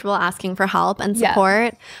really comfortable asking for help and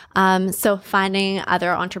support. So finding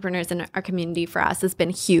other entrepreneurs in our community for us has been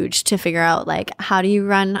huge to figure out how do you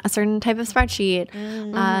run a certain type of spreadsheet,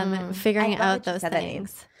 figuring out those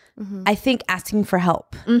things. I think asking for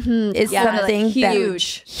help is something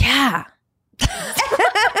huge. Yeah.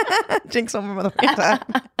 Jinx one more time.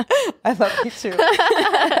 I love you too.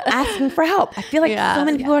 Asking for help. I feel so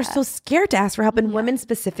many people are so scared to ask for help, and women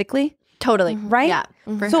specifically. Totally. Right? Yeah.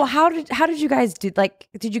 So how did you guys do?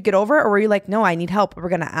 Did you get over it, or were you no, I need help. We're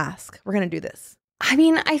gonna ask. We're gonna do this. I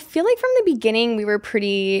mean, I feel from the beginning we were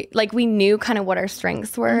pretty we knew kind of what our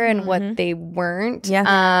strengths were and what they weren't.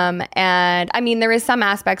 Yeah. And I mean, there is some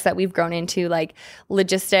aspects that we've grown into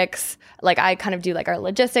logistics. I kind of do our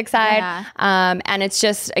logistics side. Yeah. And it's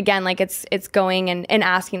just again it's going and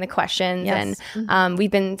asking the questions. Yes. And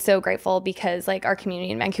we've been so grateful because our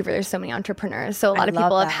community in Vancouver, there's so many entrepreneurs. So a lot of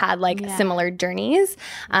people have had similar journeys.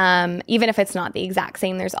 Even if it's not the exact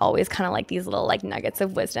same, there's always kind of these little nuggets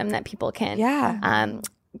of wisdom that people can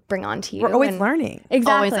bring on to you. We're always learning.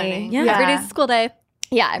 Exactly. Always learning. Yeah. Every day's a school day.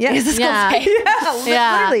 Yeah. Every day's a school day.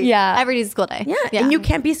 Literally. Yeah. Every day's a school day. Yeah. And you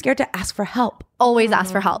can't be scared to ask for help. Always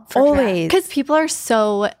ask for help. Always. Because people are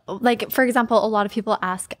so for example, a lot of people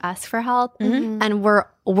ask us for help and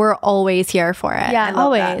we're always here for it. Yeah.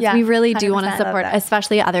 Always. Yeah. We really do want to 100%. support,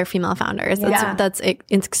 especially other female founders. That's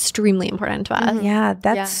it's extremely important to us. Yeah.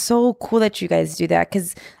 That's so cool that you guys do that,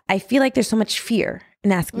 because I feel there's so much fear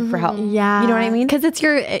in asking for help. Yeah. You know what I mean? Because it's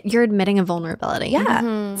you're admitting a vulnerability.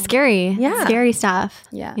 Yeah. Scary. Yeah. Scary stuff.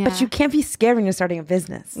 Yeah. But you can't be scared when you're starting a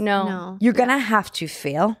business. No. You're going to have to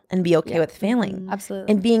fail and be okay with failing.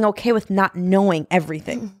 Absolutely. And being okay with not knowing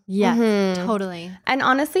everything. Yeah. Totally. And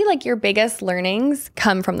honestly, your biggest learnings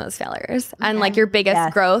come from those failures. And your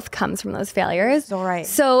biggest growth comes from those failures. So right.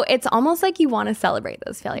 So it's almost you want to celebrate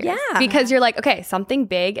those failures. Yeah. Because you're okay, something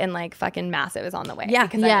big and fucking massive is on the way. Yeah.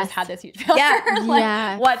 Because I just had this huge failure. Yeah.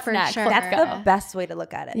 What's for next? sure. Let's That's go. the best way to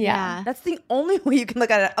look at it. Yeah. That's the only way you can look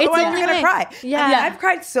at it. Otherwise, the you're going only to cry. Yeah. I mean, I've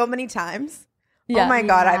cried so many times. Yeah. Oh my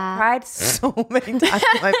God, Yeah. I've cried so many times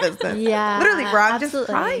in my business. Yeah. Literally, where I'm just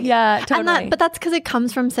Absolutely. crying. Yeah, totally. But that's because it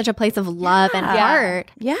comes from such a place of love and heart.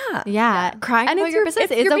 Yeah. Yeah. Crying And about it's your your-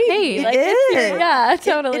 business it's is your okay. baby. It is. Yeah,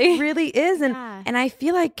 totally. It really is. And Yeah. and I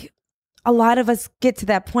feel a lot of us get to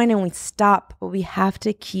that point and we stop, but we have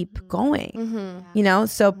to keep going. You know?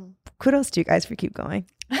 So kudos to you guys for keep going.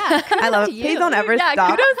 Yeah. I love it. Please don't ever stop.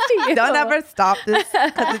 kudos to you. Don't ever stop this,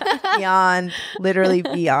 because it's beyond, literally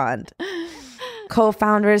beyond.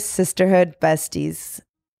 Co-founders, sisterhood, besties.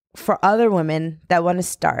 For other women that want to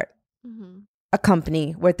start a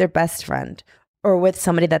company with their best friend or with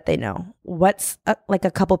somebody that they know, what's a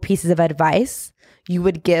couple pieces of advice you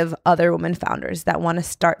would give other women founders that want to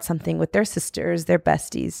start something with their sisters, their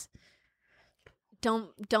besties?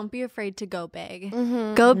 Don't be afraid to go big.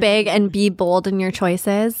 Go big and be bold in your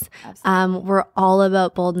choices. We're all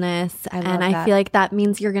about boldness. I feel like that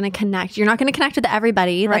means you're going to connect. You're not going to connect with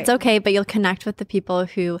everybody. Right. That's okay. But you'll connect with the people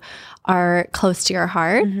who are close to your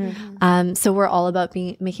heart. So we're all about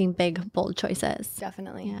making big, bold choices.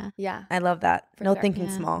 Definitely. Yeah. I love that. No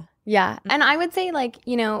thinking small. Yeah. And I would say, like,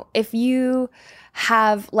 you know, if you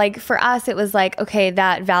have, like, for us, it was like, okay,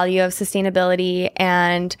 that value of sustainability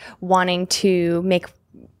and wanting to make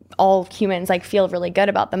all humans like feel really good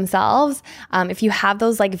about themselves. If you have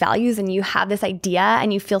those like values and you have this idea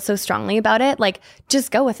and you feel so strongly about it, like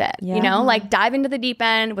just go with it, you know, like dive into the deep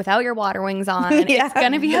end without your water wings on. It's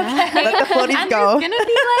going to be okay. Let the floaties go. There's going to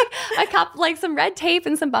be like a couple, like some red tape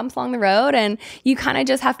and some bumps along the road. And you kind of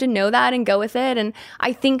just have to know that and go with it. And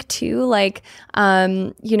I think too, like,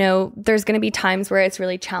 you know, there's going to be times where it's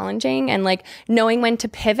really challenging and like knowing when to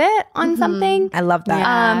pivot on something. I love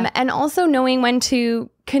that. And also knowing when to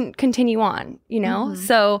continue on, you know?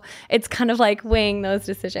 So it's kind of like weighing those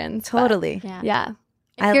decisions. Totally. Yeah.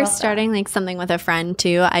 If you're starting like something with a friend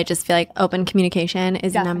too, I just feel like open communication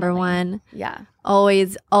is number one. Yeah.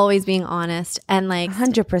 Always being honest and like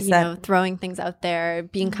 100%. You know, throwing things out there,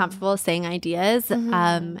 being comfortable saying ideas,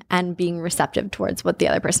 and being receptive towards what the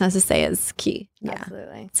other person has to say is key. Yeah.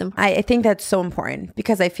 Absolutely. It's important. I think that's so important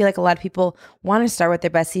because I feel like a lot of people want to start with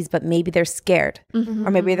their besties, but maybe they're scared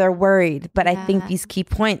or maybe they're worried. But I think these key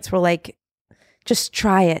points were like, just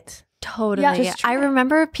try it. Totally. Yeah, I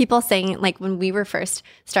remember people saying, like, when we were first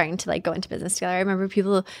starting to like go into business together, I remember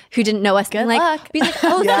people who didn't know us being like,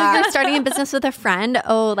 oh, so you're starting a business with a friend?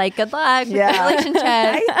 Oh, like, good luck with the relationship.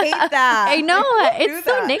 I hate that. I know. It's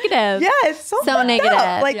so negative. Yeah, it's so negative.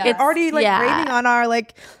 Like, it's already like raining on our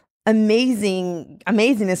like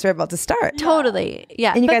amazingness we're about to start. Totally.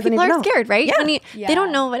 Yeah. And you but guys people don't even are scared, right? Yeah. When they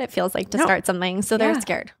don't know what it feels like to start something, so they're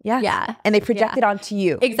scared. Yeah. And they project it onto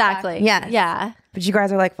you. Exactly. Yeah. Yeah. But you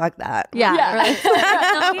guys are like, fuck that. Yeah. We're like,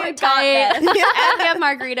 No, we got this. And we have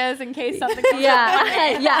margaritas in case something comes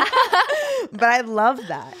up. Yeah. But I love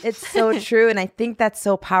that. It's so true. And I think that's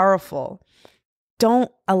so powerful.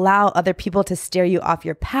 Don't allow other people to steer you off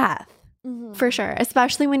your path. For sure.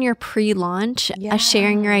 Especially when you're pre-launch,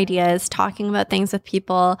 sharing your ideas, talking about things with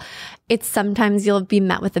people. It's sometimes you'll be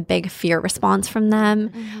met with a big fear response from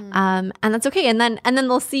them. And that's okay. And then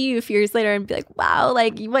they'll see you a few years later and be like, wow,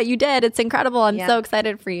 like what you did, it's incredible. I'm so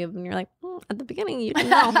excited for you. And you're like, at the beginning, you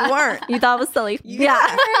didn't know. You weren't. You thought it was silly. You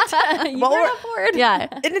weren't on board. Yeah.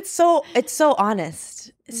 And it's so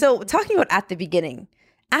honest. So talking about at the beginning,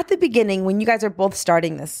 when you guys are both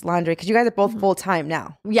starting this laundry, because you guys are both full time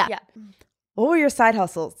now. Yeah. What were your side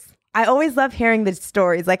hustles? I always love hearing the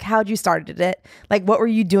stories. Like, how'd you started it? Like, what were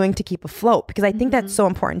you doing to keep afloat? Because I think that's so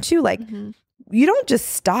important too. Like, you don't just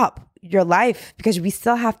stop your life because we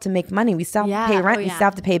still have to make money. We still have to pay rent. We still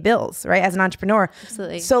have to pay bills, right? As an entrepreneur.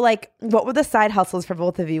 Absolutely. So like, what were the side hustles for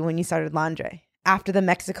both of you when you started Laundry? After the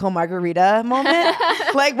Mexico margarita moment?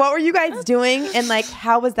 Like, what were you guys doing? And like,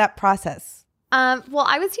 how was that process? Well,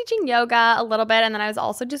 I was teaching yoga a little bit, and then I was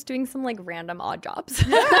also just doing some like random odd jobs.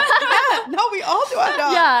 No, we all do odd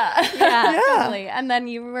jobs. Yeah, totally. And then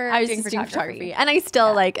you were I was doing just doing photography. And I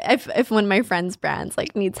still like if one of my friends' brands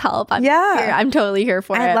like needs help, I'm here. I'm totally here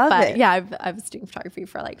for it. I love it. Yeah, I was doing photography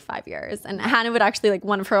for like 5 years, and Hannah would actually like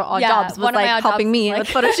one of her odd jobs was like helping me with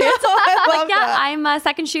photo shoots. I'm a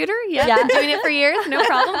second shooter. Yeah, doing it for years. No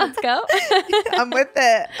problem. Let's go. I'm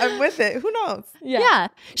with it. Who knows? Yeah.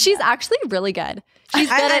 She's actually really good. She's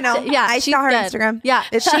good I know. I saw her Instagram. Yeah.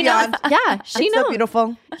 She knows. Yeah. She knows. So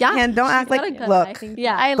beautiful. Yeah. And don't act like, look.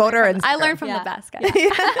 I go to her Instagram. I learned from the best guys.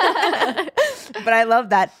 But I love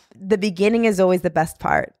that. The beginning is always the best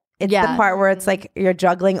part. It's the part where it's like you're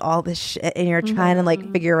juggling all this shit and you're trying to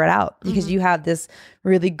like figure it out because you have this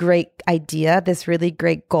really great idea, this really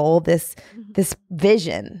great goal, this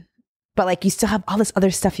vision. But like you still have all this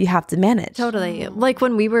other stuff you have to manage. Totally. Like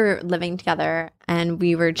when we were living together and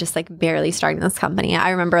we were just like barely starting this company, I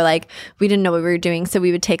remember like we didn't know what we were doing. So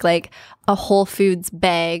we would take like a Whole Foods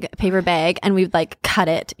paper bag, and we would like cut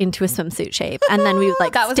it into a swimsuit shape. And then we would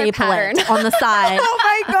like staple it on the side. Oh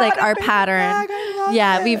my God. It's like our pattern.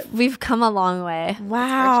 We've come a long way.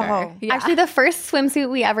 Wow. Sure. Yeah. Actually, the first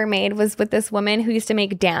swimsuit we ever made was with this woman who used to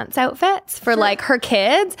make dance outfits for like her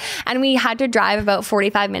kids. And we had to drive about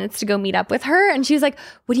 45 minutes to go meet up with her. And she was like,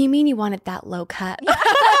 what do you mean you want it that low cut?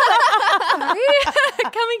 Sorry?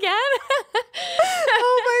 Come again?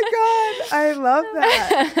 Oh my God. I love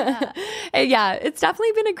that. Yeah, it's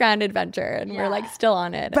definitely been a grand adventure and we're like still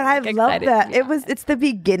on it. But I love that. It's the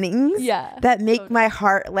beginnings that make my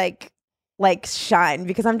heart like like shine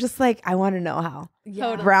because I'm just like, I want to know how.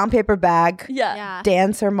 Yeah. Brown paper bag. Yeah.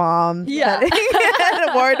 Dancer mom. Yeah.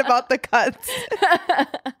 Worried about the cuts.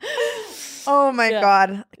 Oh my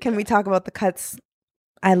God. Can we talk about the cuts?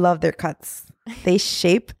 I love their cuts. They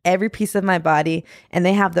shape every piece of my body and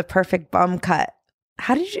they have the perfect bum cut.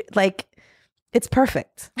 How did you like? It's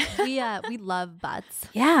perfect. We love butts.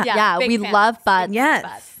 Yeah. Yeah, big we fans. love butts.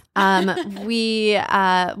 Yes. We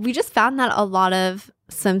just found that a lot of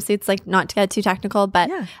swimsuits, like not to get too technical, but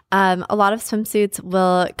a lot of swimsuits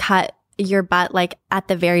will cut your butt like at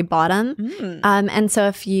the very bottom. And so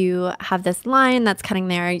if you have this line that's cutting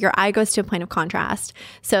there, your eye goes to a point of contrast.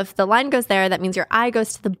 So if the line goes there, that means your eye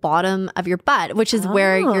goes to the bottom of your butt, which is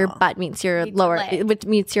where your butt meets your which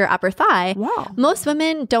meets your upper thigh. Wow. Most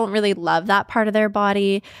women don't really love that part of their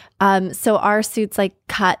body. So our suits like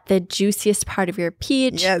cut the juiciest part of your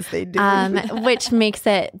peach. Yes, they do. Which makes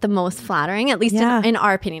it the most flattering, at least in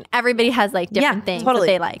our opinion. Everybody has like different things that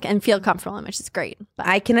they like and feel comfortable in, which is great. But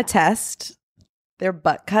I can attest their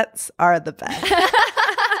butt cuts are the best.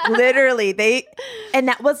 Literally, and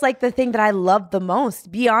that was like the thing that I loved the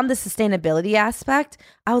most. Beyond the sustainability aspect,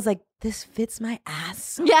 I was like, this fits my ass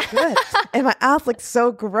so good. And my ass looks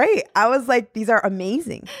so great. I was like, these are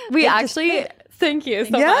amazing. We actually, thank you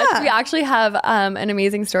so much. We actually have an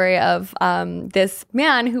amazing story of this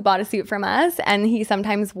man who bought a suit from us, and he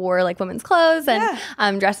sometimes wore like women's clothes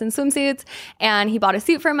and dressed in swimsuits. And he bought a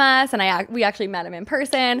suit from us, and we actually met him in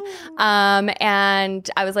person. And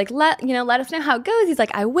I was like, let us know how it goes. He's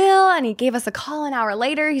like, I will. And he gave us a call an hour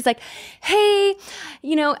later. He's like, hey,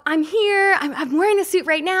 I'm here. I'm wearing a suit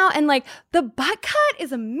right now, and like the butt cut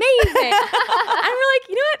is amazing. And we're like,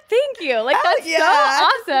 you know what? Thank you. Like that's so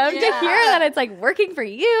awesome to hear that it's like working for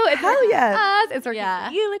you. It's working for us. It's working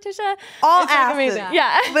for you, Letitia. All it's asses. amazing.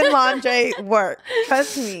 Yeah. When lingerie work.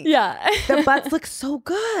 Trust me. Yeah. The butts look so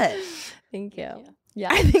good. Thank you. Yeah.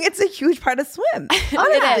 I think it's a huge part of swim.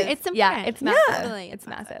 it is. It's important. Yeah, it's massive. Totally. It's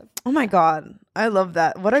massive. Oh my God. I love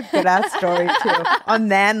that. What a good ass story too. A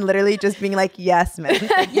man literally just being like, yes, man.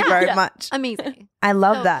 Thank you very much. Amazing. I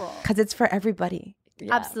love So that cool. because it's for everybody.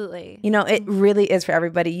 Yeah. Absolutely. It really is for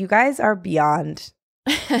everybody. You guys are beyond.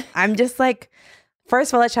 I'm just like,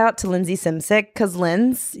 first of all, let's shout out to Lindsay Simsick because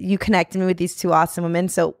Linz, you connected me with these two awesome women.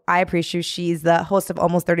 So I appreciate she's the host of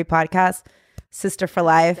Almost 30 Podcast, Sister for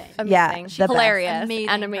Life. Amazing. Yeah. She's the best. hilarious Amazing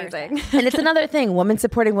and amazing. And it's another thing, women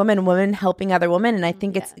supporting women, women helping other women. And I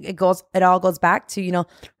think it all goes back to,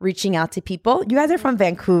 reaching out to people. You guys are from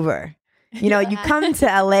Vancouver. You come to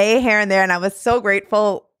LA here and there, and I was so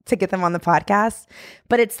grateful to get them on the podcast.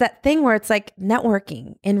 But it's that thing where it's like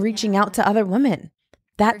networking and reaching out to other women.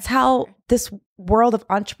 That's how this world of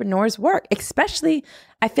entrepreneurs work, especially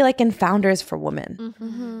I feel like in Founders for Women.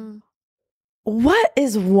 Mm-hmm. What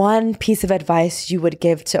is one piece of advice you would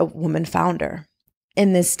give to a woman founder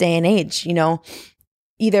in this day and age?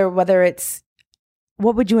 Either whether it's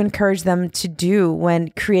what would you encourage them to do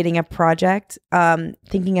when creating a project,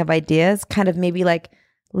 thinking of ideas, kind of maybe like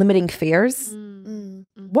limiting fears?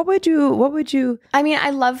 What would you? I mean,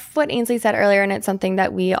 I love what Ainsley said earlier, and it's something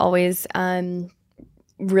that we always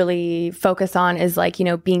really focus on is like,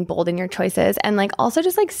 being bold in your choices and like also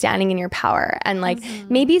just like standing in your power. And like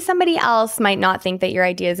maybe somebody else might not think that your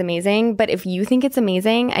idea is amazing, but if you think it's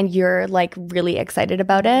amazing and you're like really excited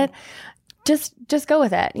about it, just go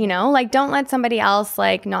with it, like don't let somebody else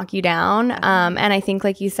like knock you down. And I think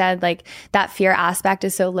like you said, like that fear aspect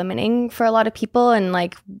is so limiting for a lot of people. And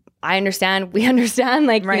like, we understand,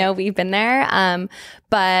 like, we've been there.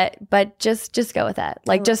 But just go with it.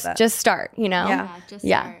 Like just start, just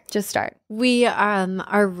start. We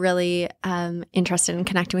are really interested in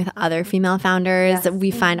connecting with other female founders. Yes.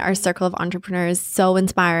 We find our circle of entrepreneurs so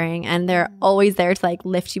inspiring, and they're always there to like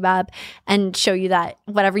lift you up and show you that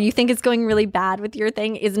whatever you think is going really bad with your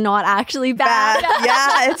thing is not actually bad.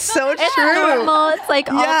 Yeah, it's so it's true. Normal. It's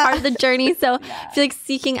like all part of the journey. So I feel like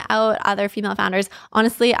seeking out other female founders.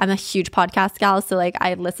 Honestly, I'm a huge podcast gal, so like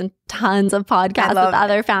I listen tons of podcasts with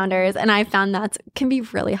other founders, and I found that can be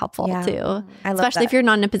really helpful too. Especially if you're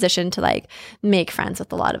not in a position to like make friends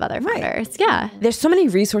with a lot of other founders. Yeah. There's so many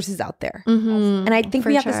resources out there. Mm-hmm. And I think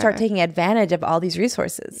we have to start taking advantage of all these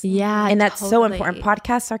resources. Yeah. And that's so important.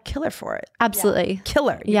 Podcasts are killer for it. Absolutely. Yeah.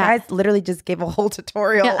 Killer. You guys literally just gave a whole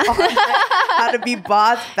tutorial on how to be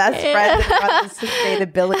boss, best friends, and run the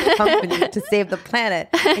sustainability company to save the planet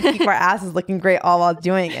and keep our asses looking great all while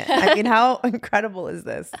doing it. I mean, how incredible is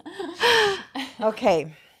this?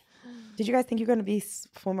 Okay. Did you guys think you're going to be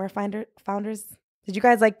swimwear founders? Did you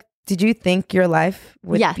guys did you think your life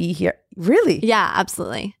would be here? Really? Yeah,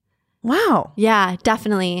 absolutely. Wow. Yeah,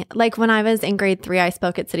 definitely. Like when I was in grade 3, I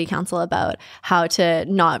spoke at city council about how to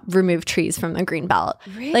not remove trees from the green belt.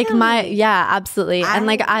 Really? Like absolutely. And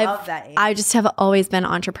like love that age. I just have always been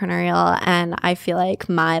entrepreneurial, and I feel like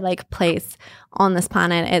my like place on this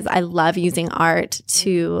planet is I love using art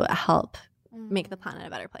to help make the planet a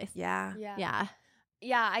better place. Yeah. Yeah.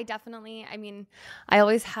 Yeah, I definitely, I mean, I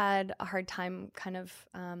always had a hard time kind of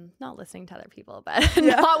not listening to other people, but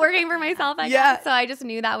not working for myself, I guess. So I just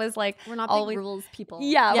knew that was like, We're not always big rules people.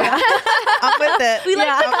 Yeah. I'm with it. We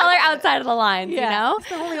like to color outside of the lines, you know? It's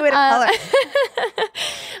the only way to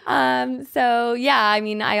color. So yeah, I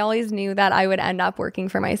mean, I always knew that I would end up working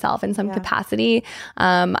for myself in some capacity.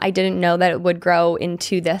 I didn't know that it would grow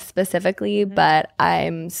into this specifically, but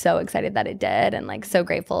I'm so excited that it did, and like so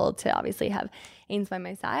grateful to obviously have Ains by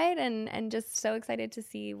my side, and just so excited to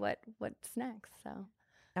see what's next. So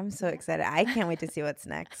I'm so excited. I can't wait to see what's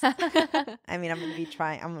next. I mean, I'm going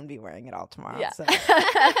to be wearing it all tomorrow. Yeah. So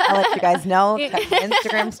I'll let you guys know. Check my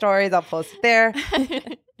Instagram stories. I'll post it there.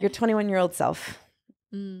 Your 21-year-old self.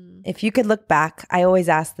 If you could look back, I always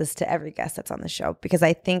ask this to every guest that's on the show, because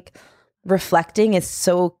I think reflecting is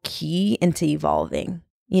so key into evolving.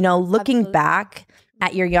 You know, looking back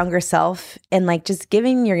at your younger self and like just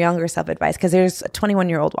giving your younger self advice, because there's a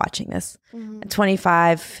 21-year-old watching this,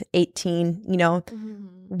 25, 18, you know,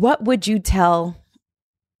 what would you tell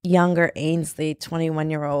younger Ainsley,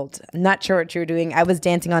 21-year-old? I'm not sure what you were doing. I was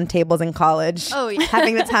dancing on tables in college,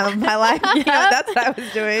 having the time of my life. You know, that's what I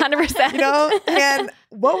was doing. 100%. You know, and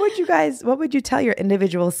what would you tell your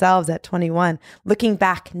individual selves at 21, looking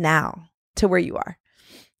back now to where you are?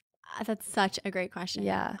 That's such a great question.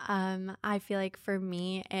 Yeah. I feel like for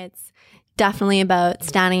me, it's definitely about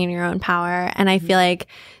standing in your own power. And I feel like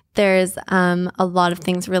there's a lot of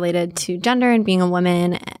things related to gender and being a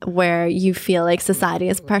woman where you feel like society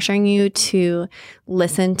is pressuring you to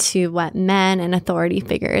listen to what men and authority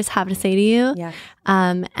figures have to say to you. Yeah.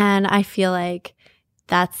 And I feel like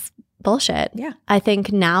that's bullshit. Yeah. I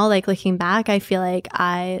think now, like looking back, I feel like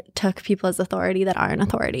I took people as authority that are an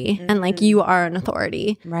authority, and like you are an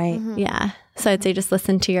authority. Right. Yeah. So I'd say just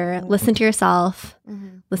listen to yourself,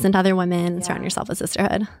 listen to other women, and surround yourself with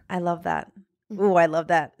sisterhood. I love that. Ooh, I love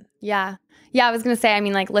that. Yeah. Yeah, I was going to say, I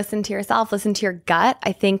mean, like, listen to yourself, listen to your gut.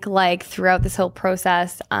 I think, like, throughout this whole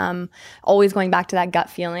process, always going back to that gut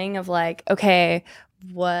feeling of, like, okay,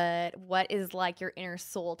 what is, like, your inner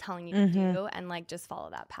soul telling you to do, and, like, just follow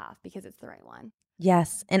that path because it's the right one.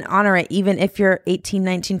 Yes. And honor it. Even if you're 18,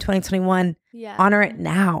 19, 20, 21, honor it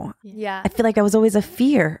now. Yeah. I feel like that was always a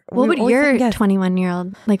fear. What would your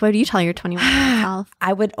 21-year-old, like, what would you tell your 21-year-old self?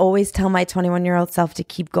 I would always tell my 21-year-old self to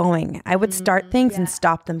keep going. I would start things and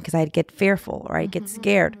stop them because I'd get fearful or I'd get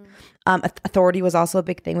scared. Authority was also a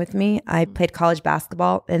big thing with me. I played college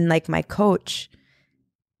basketball, and like my coach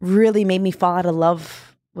really made me fall out of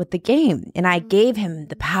love with the game. And I gave him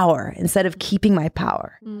the power instead of keeping my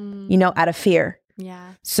power, you know, out of fear.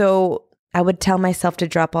 Yeah. So I would tell myself to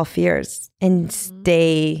drop all fears and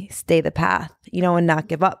stay the path, you know, and not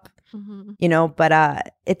give up, you know,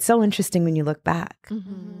 but it's so interesting when you look back,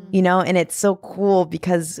 you know, and it's so cool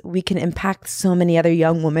because we can impact so many other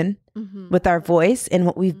young women with our voice and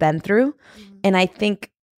what we've been through. And I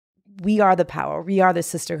think we are the power. We are the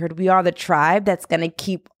sisterhood. We are the tribe that's going to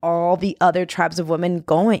keep all the other tribes of women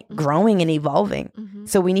going, growing and evolving.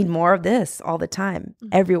 So we need more of this all the time,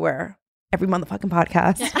 everywhere. Every motherfucking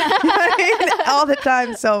podcast, all the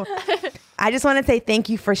time. So I just want to say thank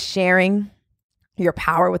you for sharing your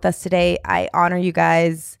power with us today. I honor you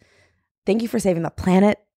guys. Thank you for saving the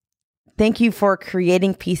planet. Thank you for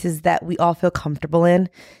creating pieces that we all feel comfortable in.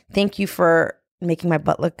 Thank you for making my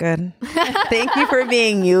butt look good. Thank you for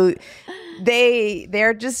being you.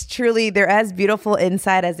 They're just truly, they're as beautiful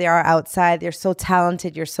inside as they are outside. They're so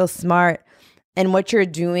talented. You're so smart. And what you're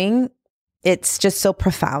doing, it's just so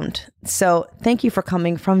profound. So thank you for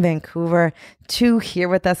coming from Vancouver to here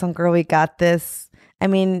with us on Girl, We Got This. I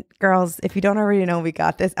mean, girls, if you don't already know we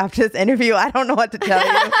got this, after this interview, I don't know what to tell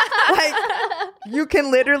you. Like, you can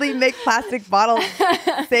literally make plastic bottles,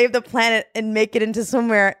 save the planet, and make it into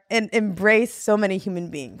somewhere and embrace so many human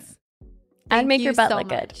beings. And make your butt look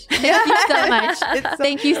good. Thank you so much.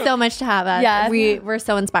 Thank you so much to have us. Yeah. We're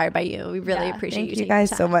so inspired by you. We really appreciate Thank you guys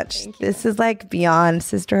so much. This is like beyond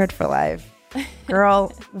sisterhood for life.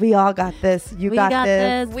 Girl, we all got this. You got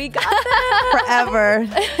this. We got this. Forever.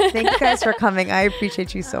 Thank you guys for coming. I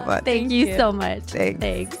appreciate you so much. Thank you so much.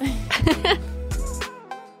 Thanks.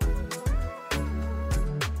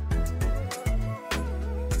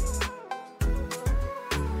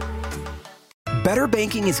 Better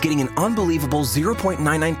Banking is getting an unbelievable 0.99%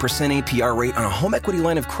 APR rate on a home equity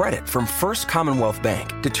line of credit from First Commonwealth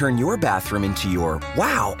Bank to turn your bathroom into your,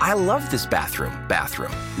 wow, I love this bathroom.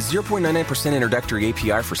 0.99% introductory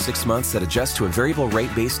APR for 6 months that adjusts to a variable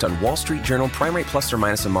rate based on Wall Street Journal prime rate plus or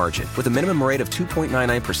minus a margin, with a minimum rate of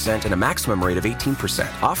 2.99% and a maximum rate of 18%.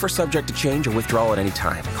 Offer subject to change or withdrawal at any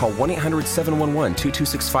time. Call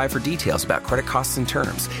 1-800-711-2265 for details about credit costs and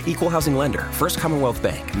terms. Equal housing lender. First Commonwealth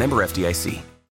Bank. Member FDIC.